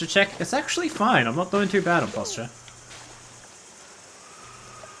 Posture check? It's actually fine. I'm not doing too bad on posture.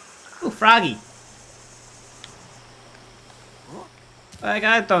 Ooh, Froggy! Like,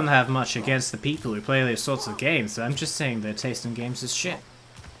 I don't have much against the people who play these sorts of games. I'm just saying their taste in games is shit.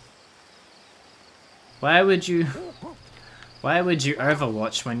 Why would you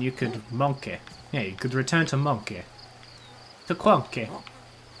Overwatch when you could Qonke? Yeah, you could return to Qonke. To Qonke.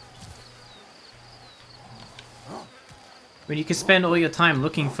 When you could spend all your time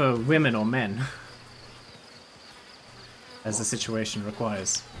looking for women or men. As the situation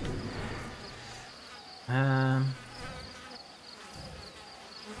requires. As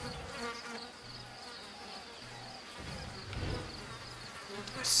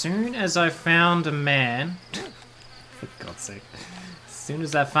soon as I found a man... For God's sake. As soon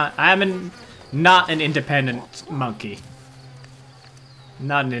as I find... Not an independent monkey.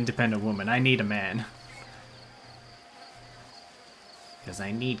 Not an independent woman. I need a man. Because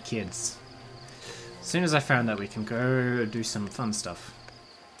I need kids. As soon as I found that, we can go do some fun stuff.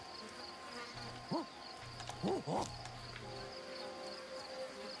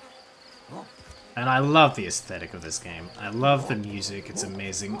 And I love the aesthetic of this game. I love the music, it's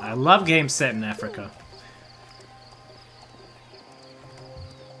amazing. I love games set in Africa.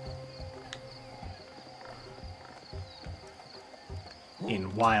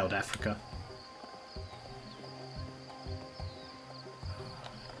 In wild Africa.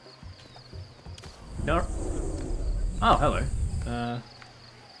 No. Oh, hello.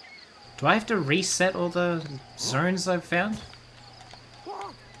 Do I have to reset all the zones I've found?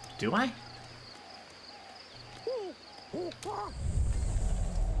 Do I?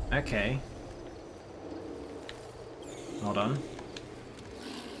 Okay. Hold on.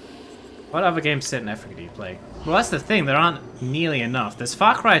 What other games set in Africa do you play? Well, that's the thing, there aren't nearly enough. There's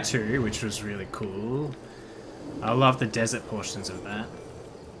Far Cry 2, which was really cool. I love the desert portions of that.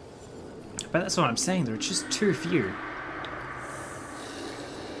 But that's what I'm saying, there are just too few.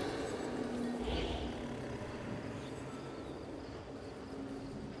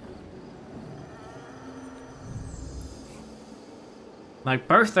 Like,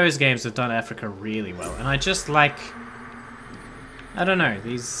 both those games have done Africa really well, and I just like... I don't know,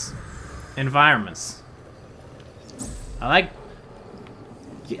 these environments. I like...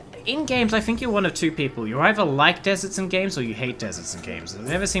 In games, I think you're one of two people. You either like deserts in games, or you hate deserts in games. There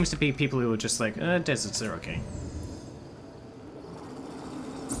never seems to be people who are just like, deserts are okay.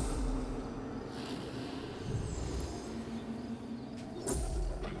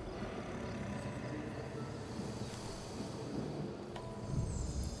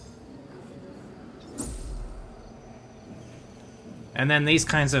 And then these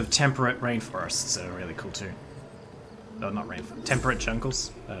kinds of temperate rainforests are really cool too. Oh, not rainforest. Temperate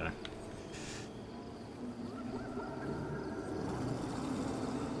jungles? I don't know.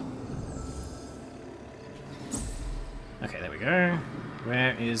 Okay, there we go.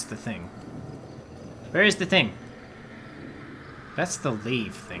 Where is the thing? Where is the thing? That's the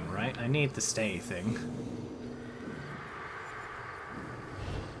leave thing, right? I need the stay thing.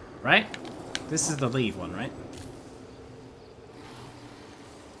 Right? This is the leave one, right?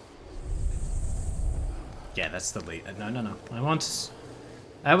 Yeah, that's the lead. No, no, no. I want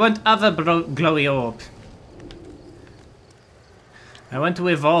other glowy orb. I want to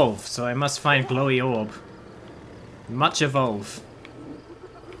evolve, so I must find glowy orb. Much evolve.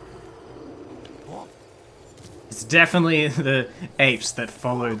 It's definitely the apes that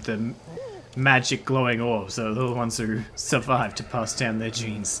followed the magic glowing orbs, so they're the ones who survived to pass down their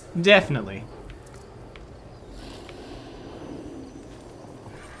genes. Definitely.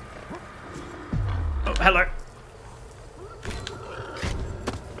 Oh, hello.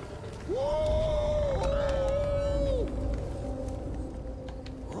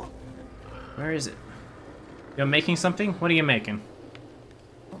 Where is it? You're making something? What are you making?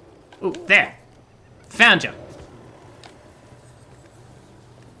 Ooh, there! Found you!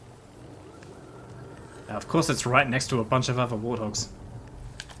 Of course it's right next to a bunch of other warthogs.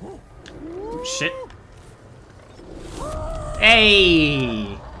 Shit.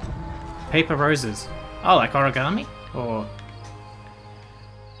 Hey! Paper roses. Oh, like origami? Or...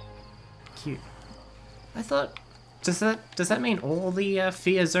 Cute. I thought... Does that mean all the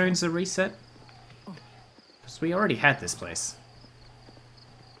fear zones are reset? Because we already had this place.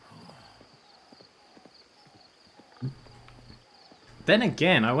 Then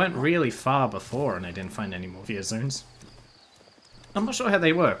again, I went really far before and I didn't find any more fear zones. I'm not sure how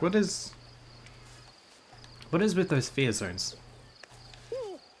they work. What is with those fear zones?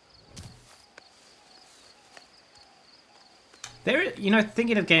 There, you know,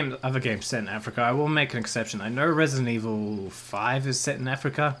 thinking of other games set in Africa, I will make an exception. I know Resident Evil 5 is set in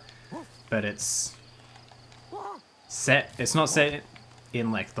Africa, but it's not set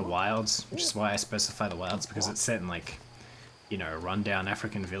in like the wilds, which is why I specify the wilds, because it's set in like, you know, rundown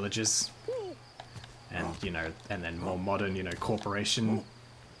African villages, and you know, and then more modern, you know, corporation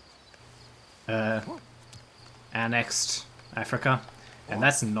annexed Africa, and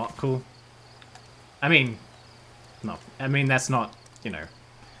that's not cool. I mean, that's not, you know,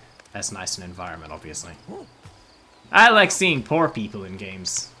 that's nice and environment, obviously. I like seeing poor people in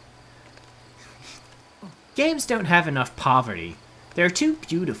games. Games don't have enough poverty. They're too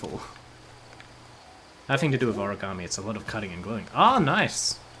beautiful. Nothing to do with origami, it's a lot of cutting and gluing. Oh,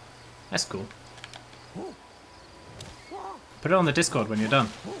 nice. That's cool. Put it on the Discord when you're done.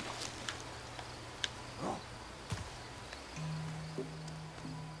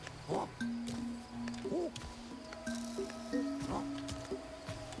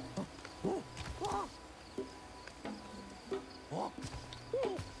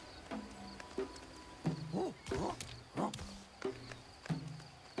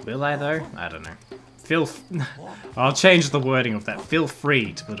 Will I though? I don't know. I'll change the wording of that. Feel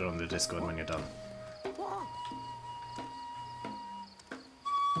free to put it on the Discord when you're done.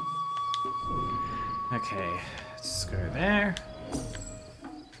 Okay, let's go there.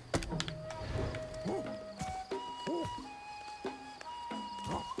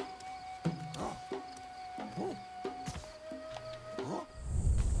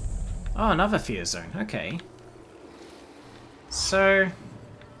 Oh, another fear zone. Okay. So...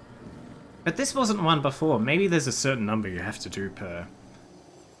 But this wasn't one before. Maybe there's a certain number you have to do per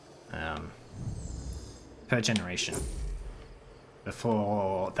generation.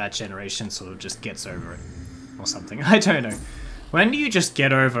 Before that generation sort of just gets over it. Or something. I don't know. When do you just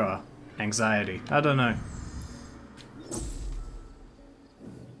get over anxiety? I don't know.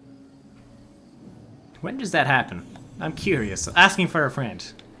 When does that happen? I'm curious. Asking for a friend.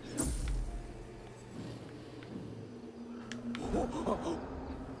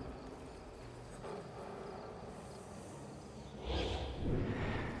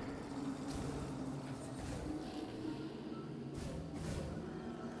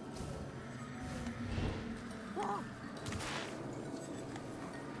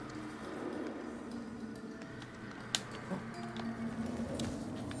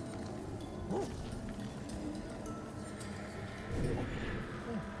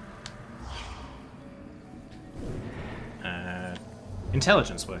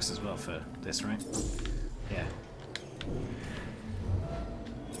 Intelligence works as well for this, right? Yeah.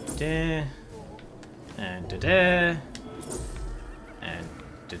 Da and da da and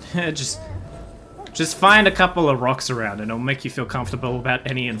da da. Just find a couple of rocks around and it'll make you feel comfortable about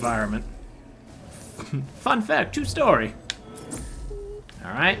any environment. Fun fact, true story.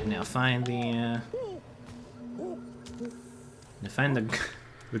 All right, now find the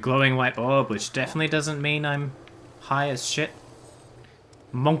the glowing white orb, which definitely doesn't mean I'm high as shit.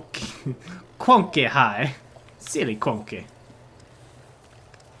 Monkey. Qonke high. Silly Qonke.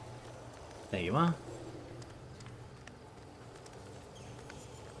 There you are.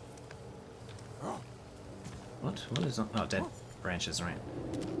 What? What is on? Oh, dead branches, right.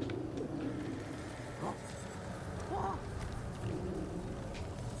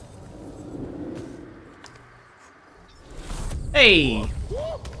 Hey!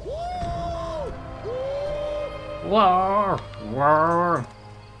 Whoa! Whoa!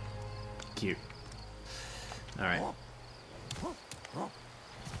 Cute. Alright.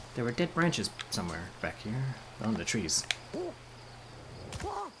 There were dead branches somewhere back here. On the trees.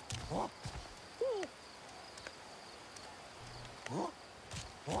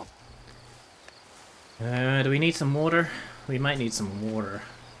 Do we need some water? We might need some water.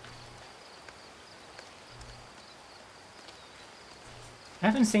 I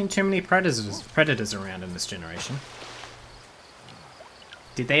haven't seen too many predators around in this generation.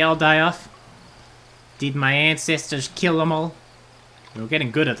 Did they all die off? Did my ancestors kill them all? We were getting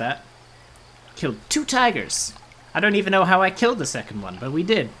good at that. Killed 2 tigers. I don't even know how I killed the second one, but we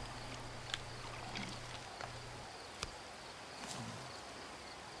did.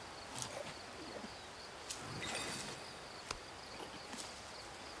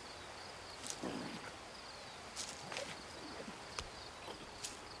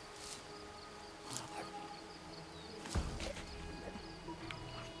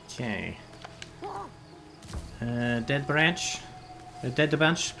 Okay. Dead branch. A dead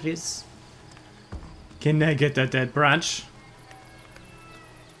branch, please. Can I get a dead branch?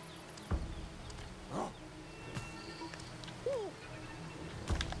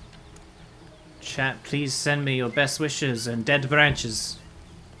 Chat, please send me your best wishes and dead branches.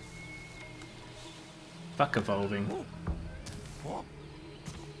 Fuck evolving.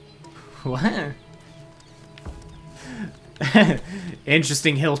 What?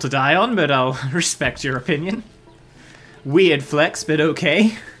 Interesting hill to die on, but I'll respect your opinion. Weird flex, but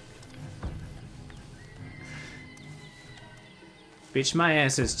okay. Bitch, my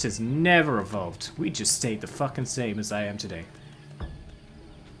ancestors never evolved. We just stayed the fucking same as I am today.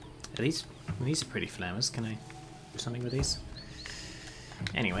 These are pretty flammers. Can I do something with these?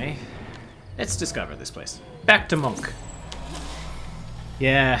 Anyway, let's discover this place. Back to Monk.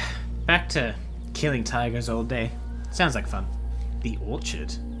 Yeah, back to killing tigers all day. Sounds like fun. The orchard.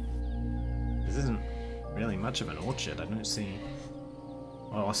 This isn't really much of an orchard. I don't see...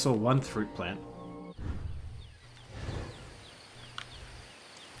 Well, I saw one fruit plant.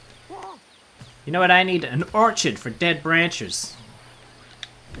 You know what I need? An orchard for dead branches.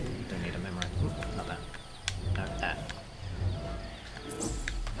 Don't need a memory. Ooh, not that. No, that.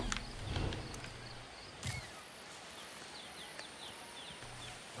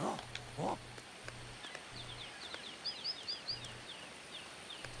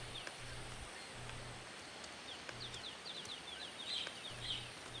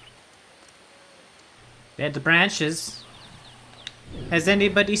 Dead branches. Has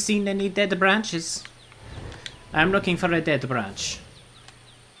anybody seen any dead branches? I'm looking for a dead branch.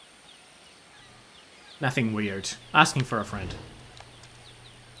 Nothing weird. Asking for a friend.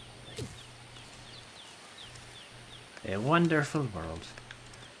 A wonderful world.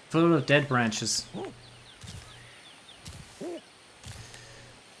 Full of dead branches.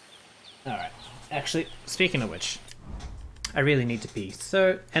 Alright. Actually, speaking of which, I really need to pee.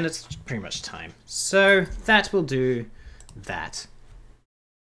 So, and it's pretty much time. So, that will do that.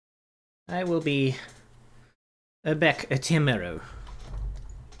 I will be back tomorrow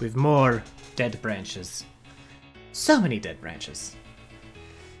with more dead branches. So many dead branches.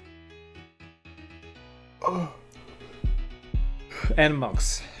 Oh. And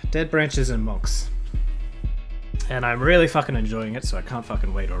monks. Dead branches and monks. And I'm really fucking enjoying it, so I can't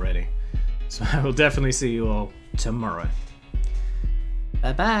fucking wait already. So I will definitely see you all tomorrow.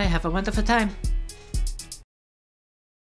 Bye bye, have a wonderful time.